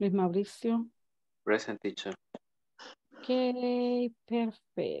 Luis Mauricio. Present, teacher. Okay,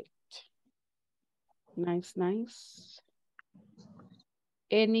 perfect. Nice, nice.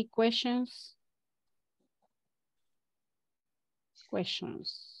 Any questions?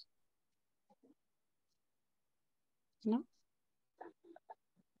 Questions? No?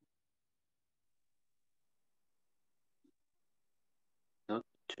 No,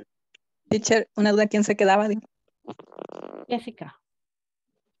 teacher. Teacher, una duda, ¿quién se quedaba? Jessica.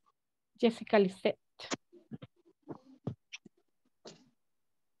 Jessica Lisset.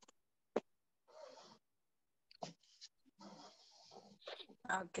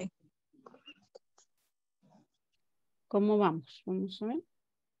 Ok. ¿Cómo vamos? Vamos a ver.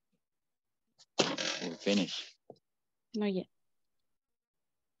 We're finished. No yet.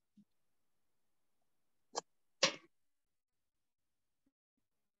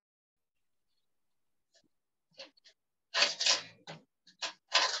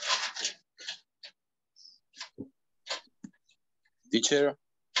 Teacher.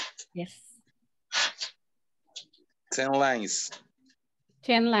 Yes. 10 lines.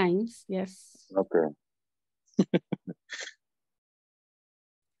 10 lines, yes. Okay.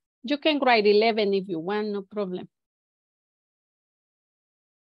 You can write 11 if you want, no problem.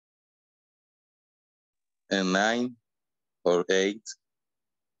 And 9 or 8.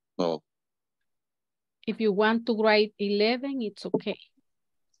 No. If you want to write 11, it's okay.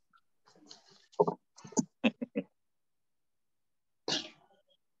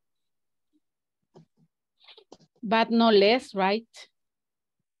 But no less, right?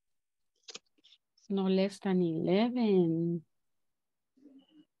 No less than 11.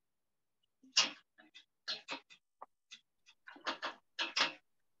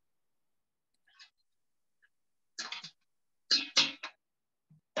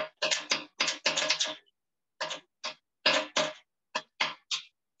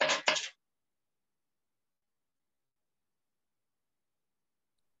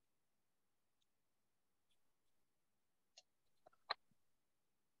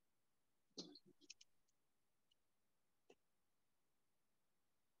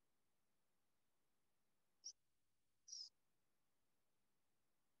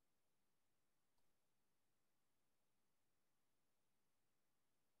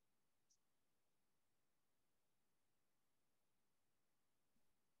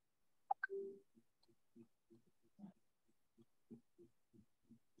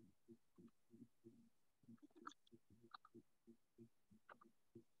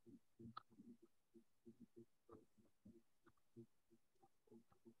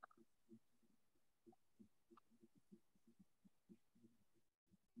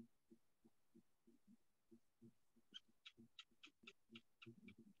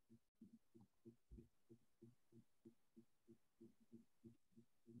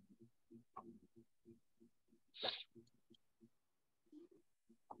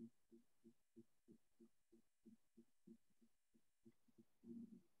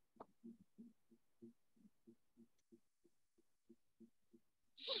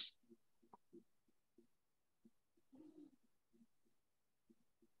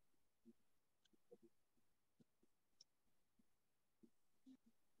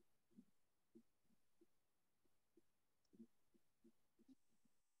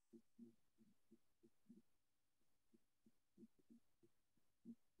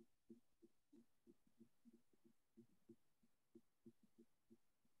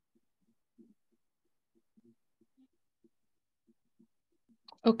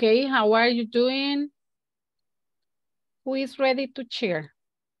 Okay, how are you doing? Who is ready to share?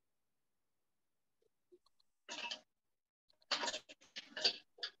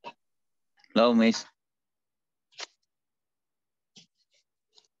 Hello, Miss.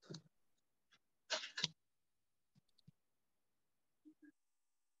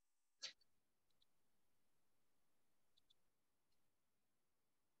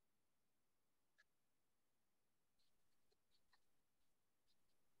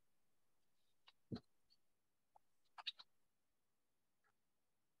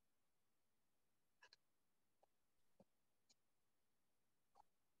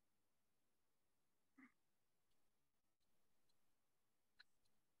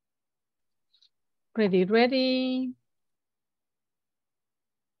 Ready, ready.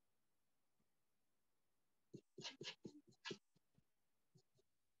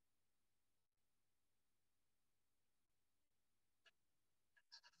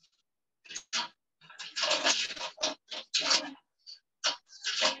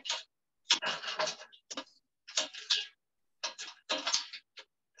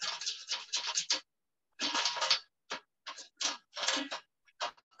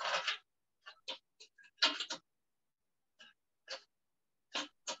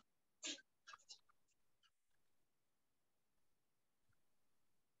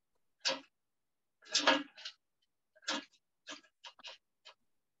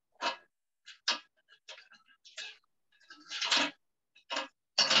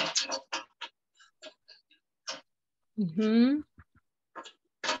 Mm-hmm.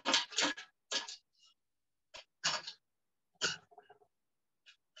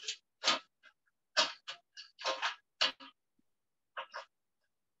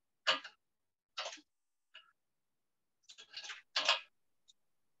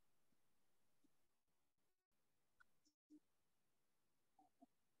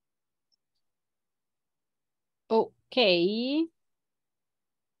 Okay.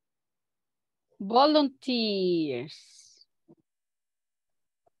 Volunteers.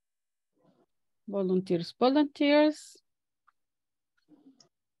 Volunteers, volunteers.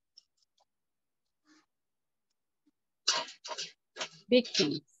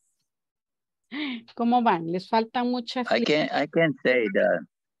 Victims. ¿Cómo van? ¿Les faltan muchas? I can say that.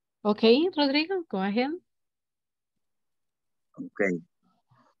 Okay, Rodrigo, go ahead. Okay.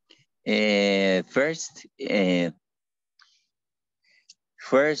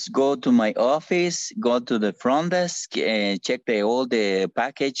 First, go to my office, go to the front desk, check all the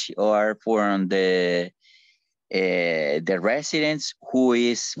package or from the residents who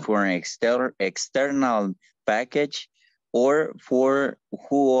is for an external package or for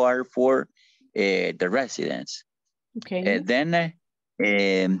who are for the residents. Okay. Then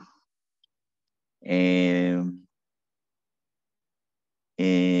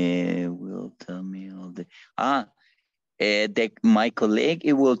will tell me all the my colleague,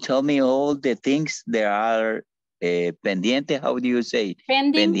 it will tell me all the things that are pendiente. How do you say?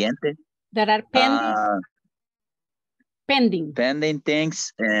 Pending. Pendiente. That are pending. Pending. Pending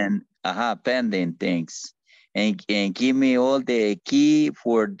things and pending things. And give me all the key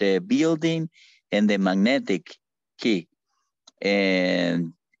for the building and the magnetic key.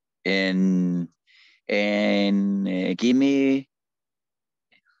 And give me,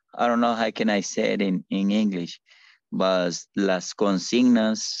 I don't know how can I say it in English, but las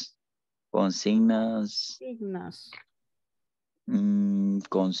consignas. Consignas.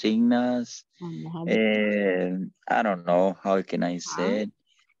 I don't know how can I say it.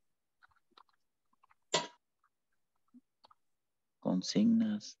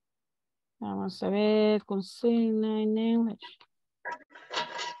 Consignas. Vamos a ver, consigna en English.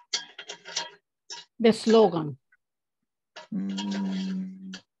 The slogan.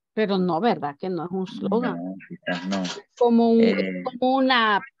 Pero no, ¿verdad? Que no es un slogan. No, quizás no. Como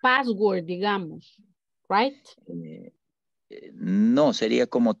una password, digamos. Right? No, sería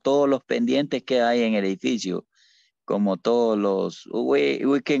como todos los pendientes que hay en el edificio. Como todos los,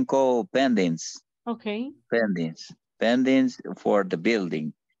 we can call pendings. Okay. Pendings for the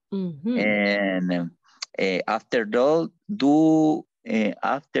building. And after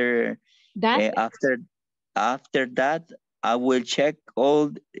that, I will check all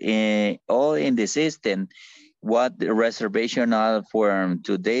in the system what the reservation are for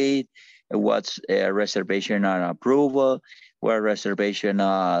today, what's reservation are approval, what reservation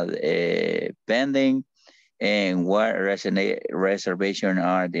are pending, and what reservation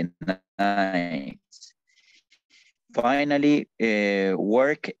are denied. Finally,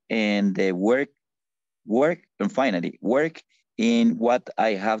 work in what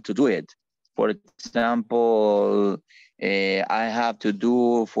I have to do it. For example, I have to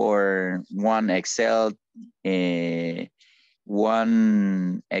do for one Excel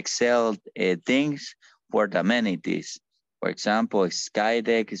things for the amenities. For example, sky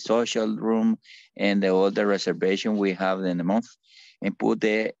deck, social room, and the other reservation we have in the month, and put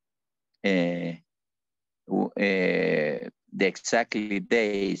the exactly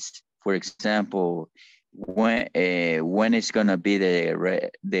days. For example, when it's gonna be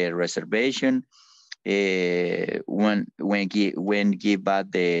the reservation, when give back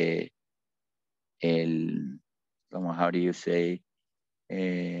how do you say,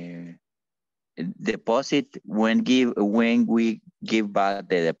 deposit, when we give back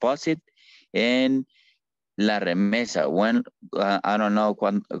the deposit, and la remesa, when I don't know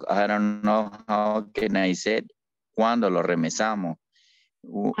how can I say it, cuando lo remesamos,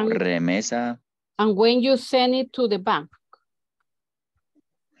 remesa. And when you send it to the bank.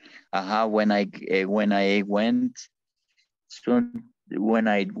 When I went,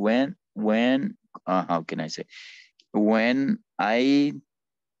 how can I say, when I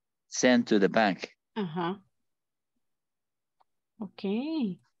sent to the bank.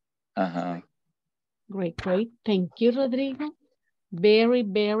 Okay. Great. Thank you, Rodrigo. Very,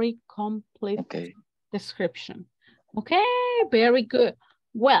 very complete description. Okay, very good.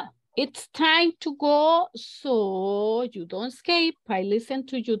 Well, it's time to go, so you don't escape. I listen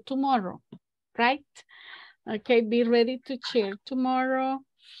to you tomorrow, right? Okay, be ready to share tomorrow.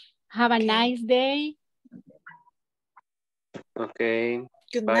 Have a nice day. Okay.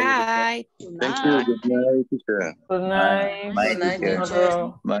 Good Bye. night. Thank you. Good night, teacher. Good night. Bye,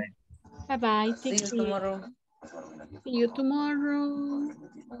 teacher. Bye. Bye-bye. See you tomorrow. See you tomorrow.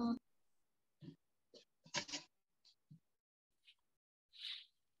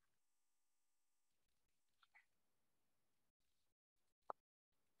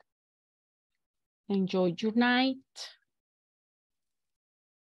 Enjoy your night.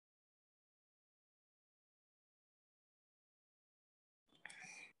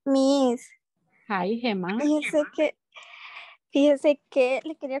 Miss. Hi, Gemma. Fíjese que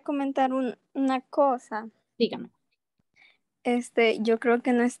le quería comentar una cosa. Dígame. Yo creo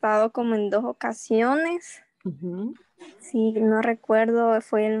que no he estado como en 2 ocasiones. Sí, no recuerdo,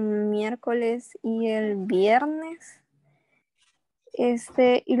 fue el miércoles y el viernes.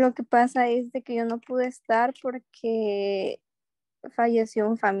 Y lo que pasa es de que yo no pude estar porque falleció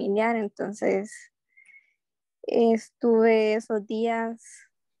un familiar, entonces estuve esos días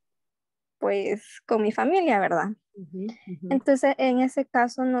pues con mi familia, ¿verdad? Entonces en ese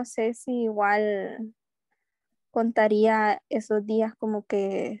caso no sé si igual contaría esos días como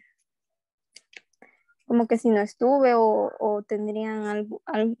que si no estuve o tendrían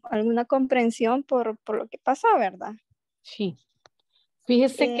alguna comprensión por lo que pasó, ¿verdad? Sí.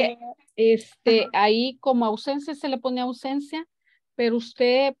 Fíjese que ahí como ausencia se le pone ausencia, pero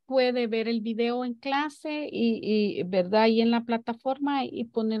usted puede ver el video en clase y ¿verdad? Ahí en la plataforma y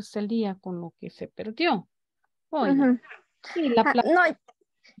ponerse al día con lo que se perdió. Sí, no,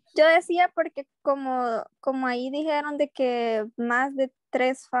 yo decía porque como ahí dijeron de que más de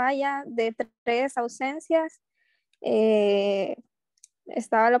 3 fallas, de 3 ausencias,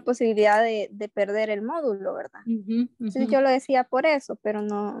 estaba la posibilidad de perder el módulo, ¿verdad? Entonces yo lo decía por eso, pero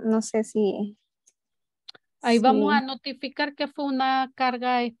no sé si... Ahí vamos a notificar que fue una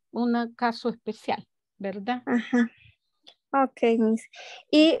carga, un caso especial, ¿verdad? Ok, Miss.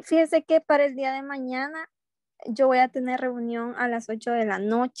 Y fíjese que para el día de mañana yo voy a tener reunión a las 8 de la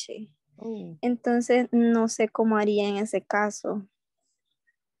noche. Entonces no sé cómo haría en ese caso.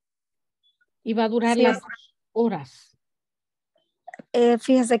 ¿Y va a durar las 2 horas?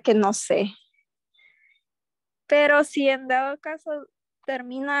 Fíjese que no sé. Pero si en dado caso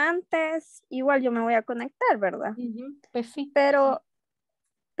termina antes, igual yo me voy a conectar, ¿verdad? Pues sí. Pero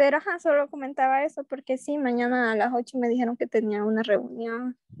solo comentaba eso porque sí, mañana a las 8 me dijeron que tenía una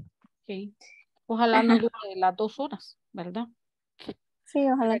reunión. Ok. Ojalá no dure las 2 horas, ¿verdad? Sí,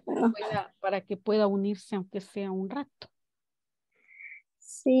 ojalá que no. Para que pueda unirse aunque sea un rato.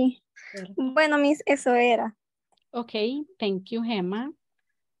 Sí. Bueno, Miss, eso era. Ok, thank you, Gemma.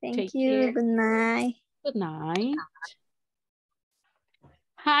 Thank you. Good night. Good night.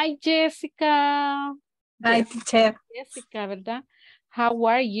 Hi, Jessica. Hi, teacher. Jessica, ¿verdad? How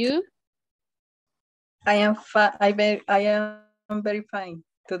are you? I am very fine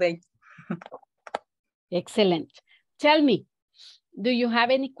today. Excellent. Tell me, do you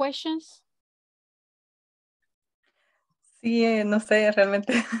have any questions? Sí, no sé,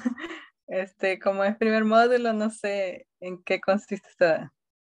 realmente, como es primer módulo, no sé en qué consiste esta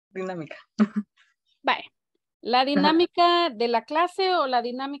dinámica. Vale. ¿La dinámica de la clase o la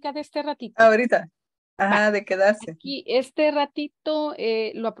dinámica de este ratito? Ahorita Ajá, de quedarse. Aquí este ratito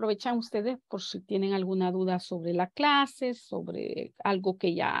lo aprovechan ustedes por si tienen alguna duda sobre la clase, sobre algo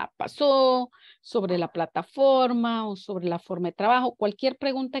que ya pasó, sobre la plataforma o sobre la forma de trabajo. Cualquier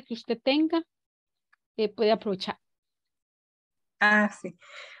pregunta que usted tenga, puede aprovechar. Ah, sí.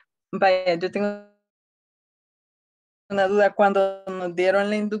 Vaya, yo tengo una duda. Cuando nos dieron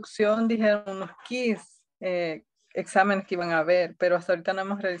la inducción, dijeron unos quiz, exámenes que iban a ver, pero hasta ahorita no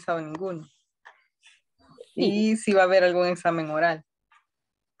hemos realizado ninguno. Y si va a haber algún examen oral.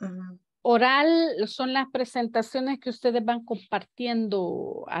 Oral son las presentaciones que ustedes van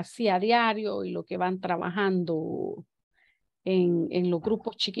compartiendo así a diario y lo que van trabajando en los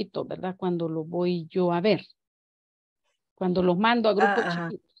grupos chiquitos, ¿verdad? Cuando los voy yo a ver. Cuando los mando a grupos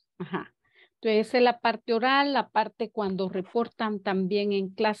chiquitos. Ajá. Entonces, esa es la parte oral, la parte cuando reportan también en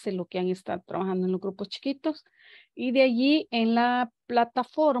clase lo que han estado trabajando en los grupos chiquitos. Y de allí en la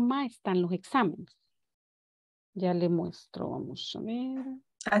plataforma están los exámenes. Ya le muestro, vamos a ver.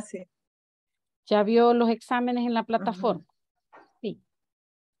 Ah, sí. ¿Ya vio los exámenes en la plataforma? Sí.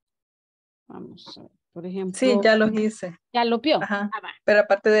 Vamos a ver, por ejemplo. Sí, ya los hice. ¿Ya lo vio? Ajá. Pero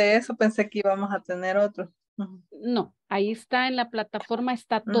aparte de eso, pensé que íbamos a tener otros. No, ahí está en la plataforma,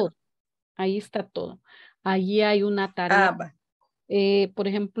 está todo. Ahí está todo. Allí hay una tarea. Por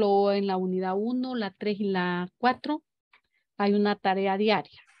ejemplo, en la unidad 1, la 3 y la 4, hay una tarea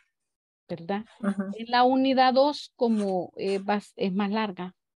diaria, ¿verdad? En la unidad 2, como es más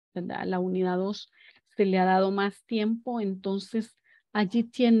larga, ¿verdad? La unidad 2 se le ha dado más tiempo, entonces allí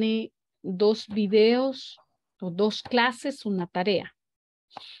tiene 2 videos o 2 clases, una tarea.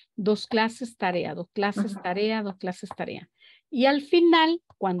 2 clases, tarea, 2 clases, tarea, 2 clases, tarea. Y al final,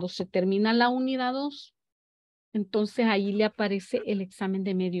 cuando se termina la unidad 2, entonces ahí le aparece el examen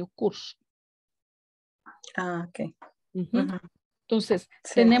de medio curso. Ah, ok. Entonces,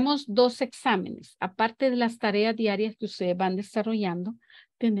 tenemos 2 exámenes. Aparte de las tareas diarias que ustedes van desarrollando,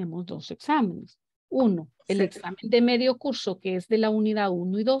 tenemos 2 exámenes. Uno, el examen de medio curso, que es de la unidad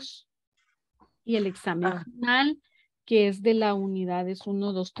 1 y 2. Y el examen final, que es de las unidades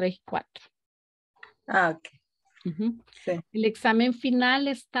 1, 2, 3 y 4. Ah, ok. El examen final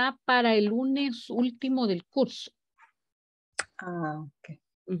está para el lunes último del curso. Ah, ok.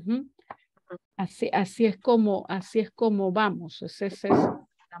 Así es como vamos. Esa es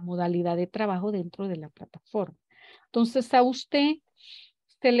la modalidad de trabajo dentro de la plataforma. Entonces a usted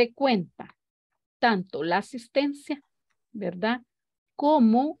se le cuenta tanto la asistencia, ¿verdad?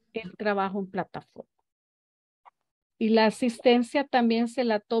 Como el trabajo en plataforma. Y la asistencia también se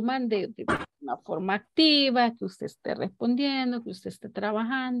la toman de una forma activa, que usted esté respondiendo, que usted esté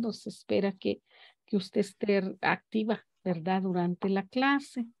trabajando, se espera que usted esté activa, ¿verdad? Durante la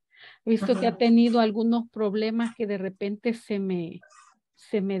clase. He visto que ha tenido algunos problemas que de repente se me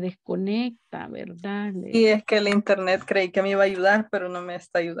desconecta, ¿verdad? Y es que el internet creí que me iba a ayudar, pero no me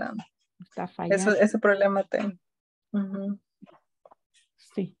está ayudando. Está fallando. Ese problema tengo.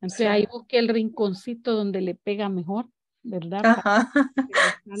 Sí, entonces ahí busque el rinconcito donde le pega mejor, ¿verdad? Ajá.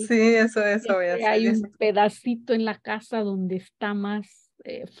 Sí, eso voy a hacer. Hay un pedacito en la casa donde está más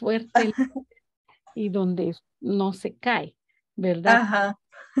fuerte y donde no se cae, ¿verdad? Ajá.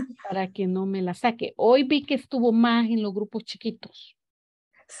 Para que no me la saque. Hoy vi que estuvo más en los grupos chiquitos.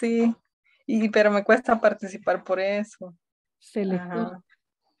 Sí, pero me cuesta participar por eso. Se le corta.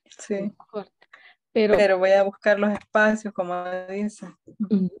 Sí. Pero voy a buscar los espacios, como dice.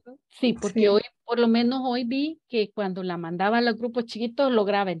 Sí, porque hoy, por lo menos hoy vi que cuando la mandaba a los grupos chiquitos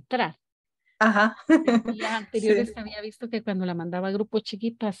lograba entrar. Ajá. En días anteriores había visto que cuando la mandaba a grupos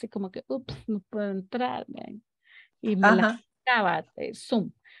chiquitos, así como que, ups, no puedo entrar. Y me la quitaba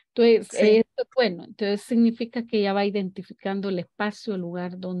Zoom. Entonces, bueno, entonces significa que ya va identificando el espacio, el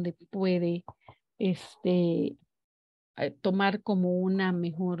lugar donde puede tomar como una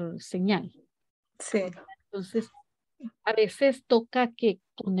mejor señal. Sí. Entonces, a veces toca que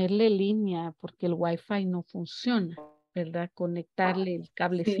ponerle línea porque el Wi-Fi no funciona, ¿verdad? Conectarle el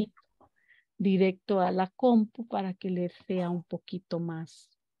cablecito directo a la compu para que le sea un poquito más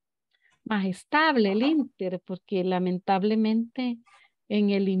estable el Inter, porque lamentablemente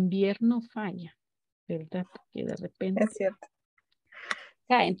en el invierno falla, ¿verdad? Porque de repente es cierto.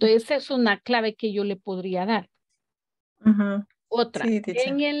 cae. Entonces esa es una clave que yo le podría dar. Otra,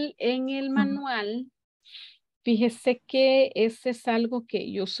 en el manual, fíjese que ese es algo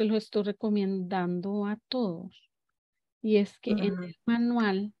que yo se lo estoy recomendando a todos. Y es que en el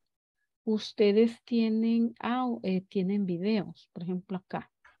manual ustedes tienen videos, por ejemplo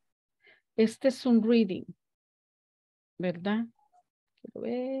acá. Este es un reading, ¿verdad? Quiero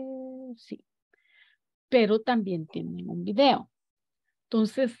ver, sí. Pero también tienen un video.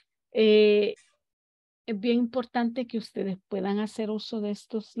 Entonces, es bien importante que ustedes puedan hacer uso de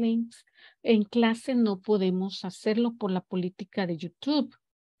estos links. En clase no podemos hacerlo por la política de YouTube.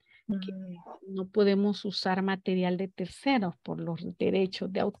 No podemos usar material de terceros por los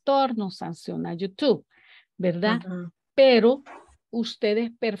derechos de autor, nos sanciona YouTube, ¿verdad? Pero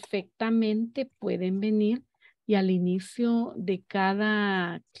ustedes perfectamente pueden venir y al inicio de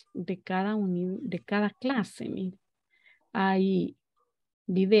cada clase, mire, hay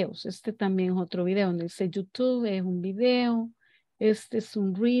videos. Este también es otro video. Donde dice YouTube es un video. Este es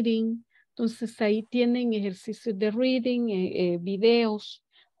un reading. Entonces ahí tienen ejercicios de reading, videos,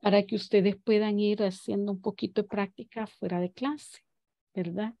 para que ustedes puedan ir haciendo un poquito de práctica fuera de clase,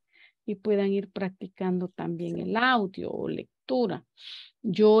 ¿verdad? Y puedan ir practicando también el audio o lectura.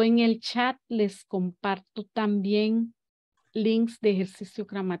 Yo en el chat les comparto también links de ejercicios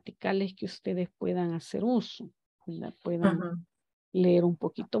gramaticales que ustedes puedan hacer uso, ¿verdad? Puedan leer un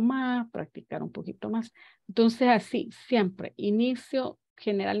poquito más, practicar un poquito más. Entonces así, siempre, inicio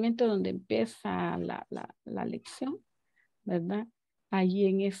generalmente donde empieza la lección, ¿verdad? Allí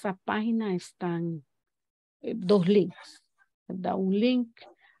en esa página están 2 links, ¿verdad? Un link,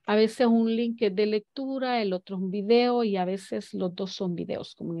 a veces un link es de lectura, el otro es un video y a veces los dos son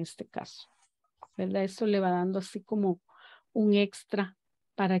videos, como en este caso, ¿verdad? Eso le va dando así como un extra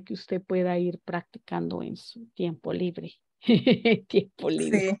para que usted pueda ir practicando en su tiempo libre. Tiempo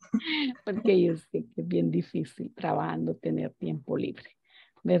libre. Sí. Porque yo sé que es bien difícil trabajando tener tiempo libre,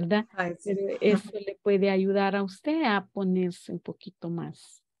 ¿verdad? Ay, sí. Pero eso le puede ayudar a usted a ponerse un poquito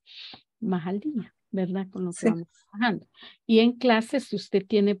más al día, ¿verdad? Con lo que vamos trabajando. Y en clase, si usted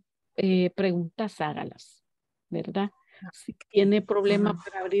tiene preguntas, hágalas, ¿verdad? Si tiene problema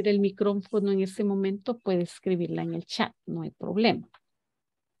para abrir el micrófono en ese momento, puede escribirla en el chat, no hay problema,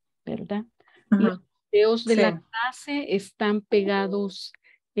 ¿verdad? Los videos de la clase están pegados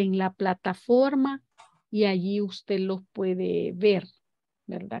en la plataforma y allí usted los puede ver,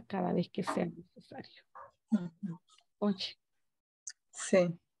 ¿verdad? Cada vez que sea necesario. Oye. Sí,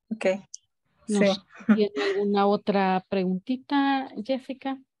 ok. No sé, ¿tiene alguna otra preguntita,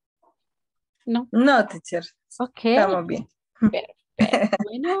 Jessica? No. No, teacher. Ok. Estamos bien. Perfecto.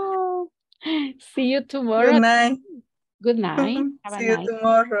 Bueno, see you tomorrow. Good night. Good night. Have See a you nice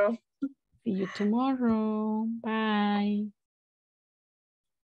tomorrow. See you tomorrow. Bye.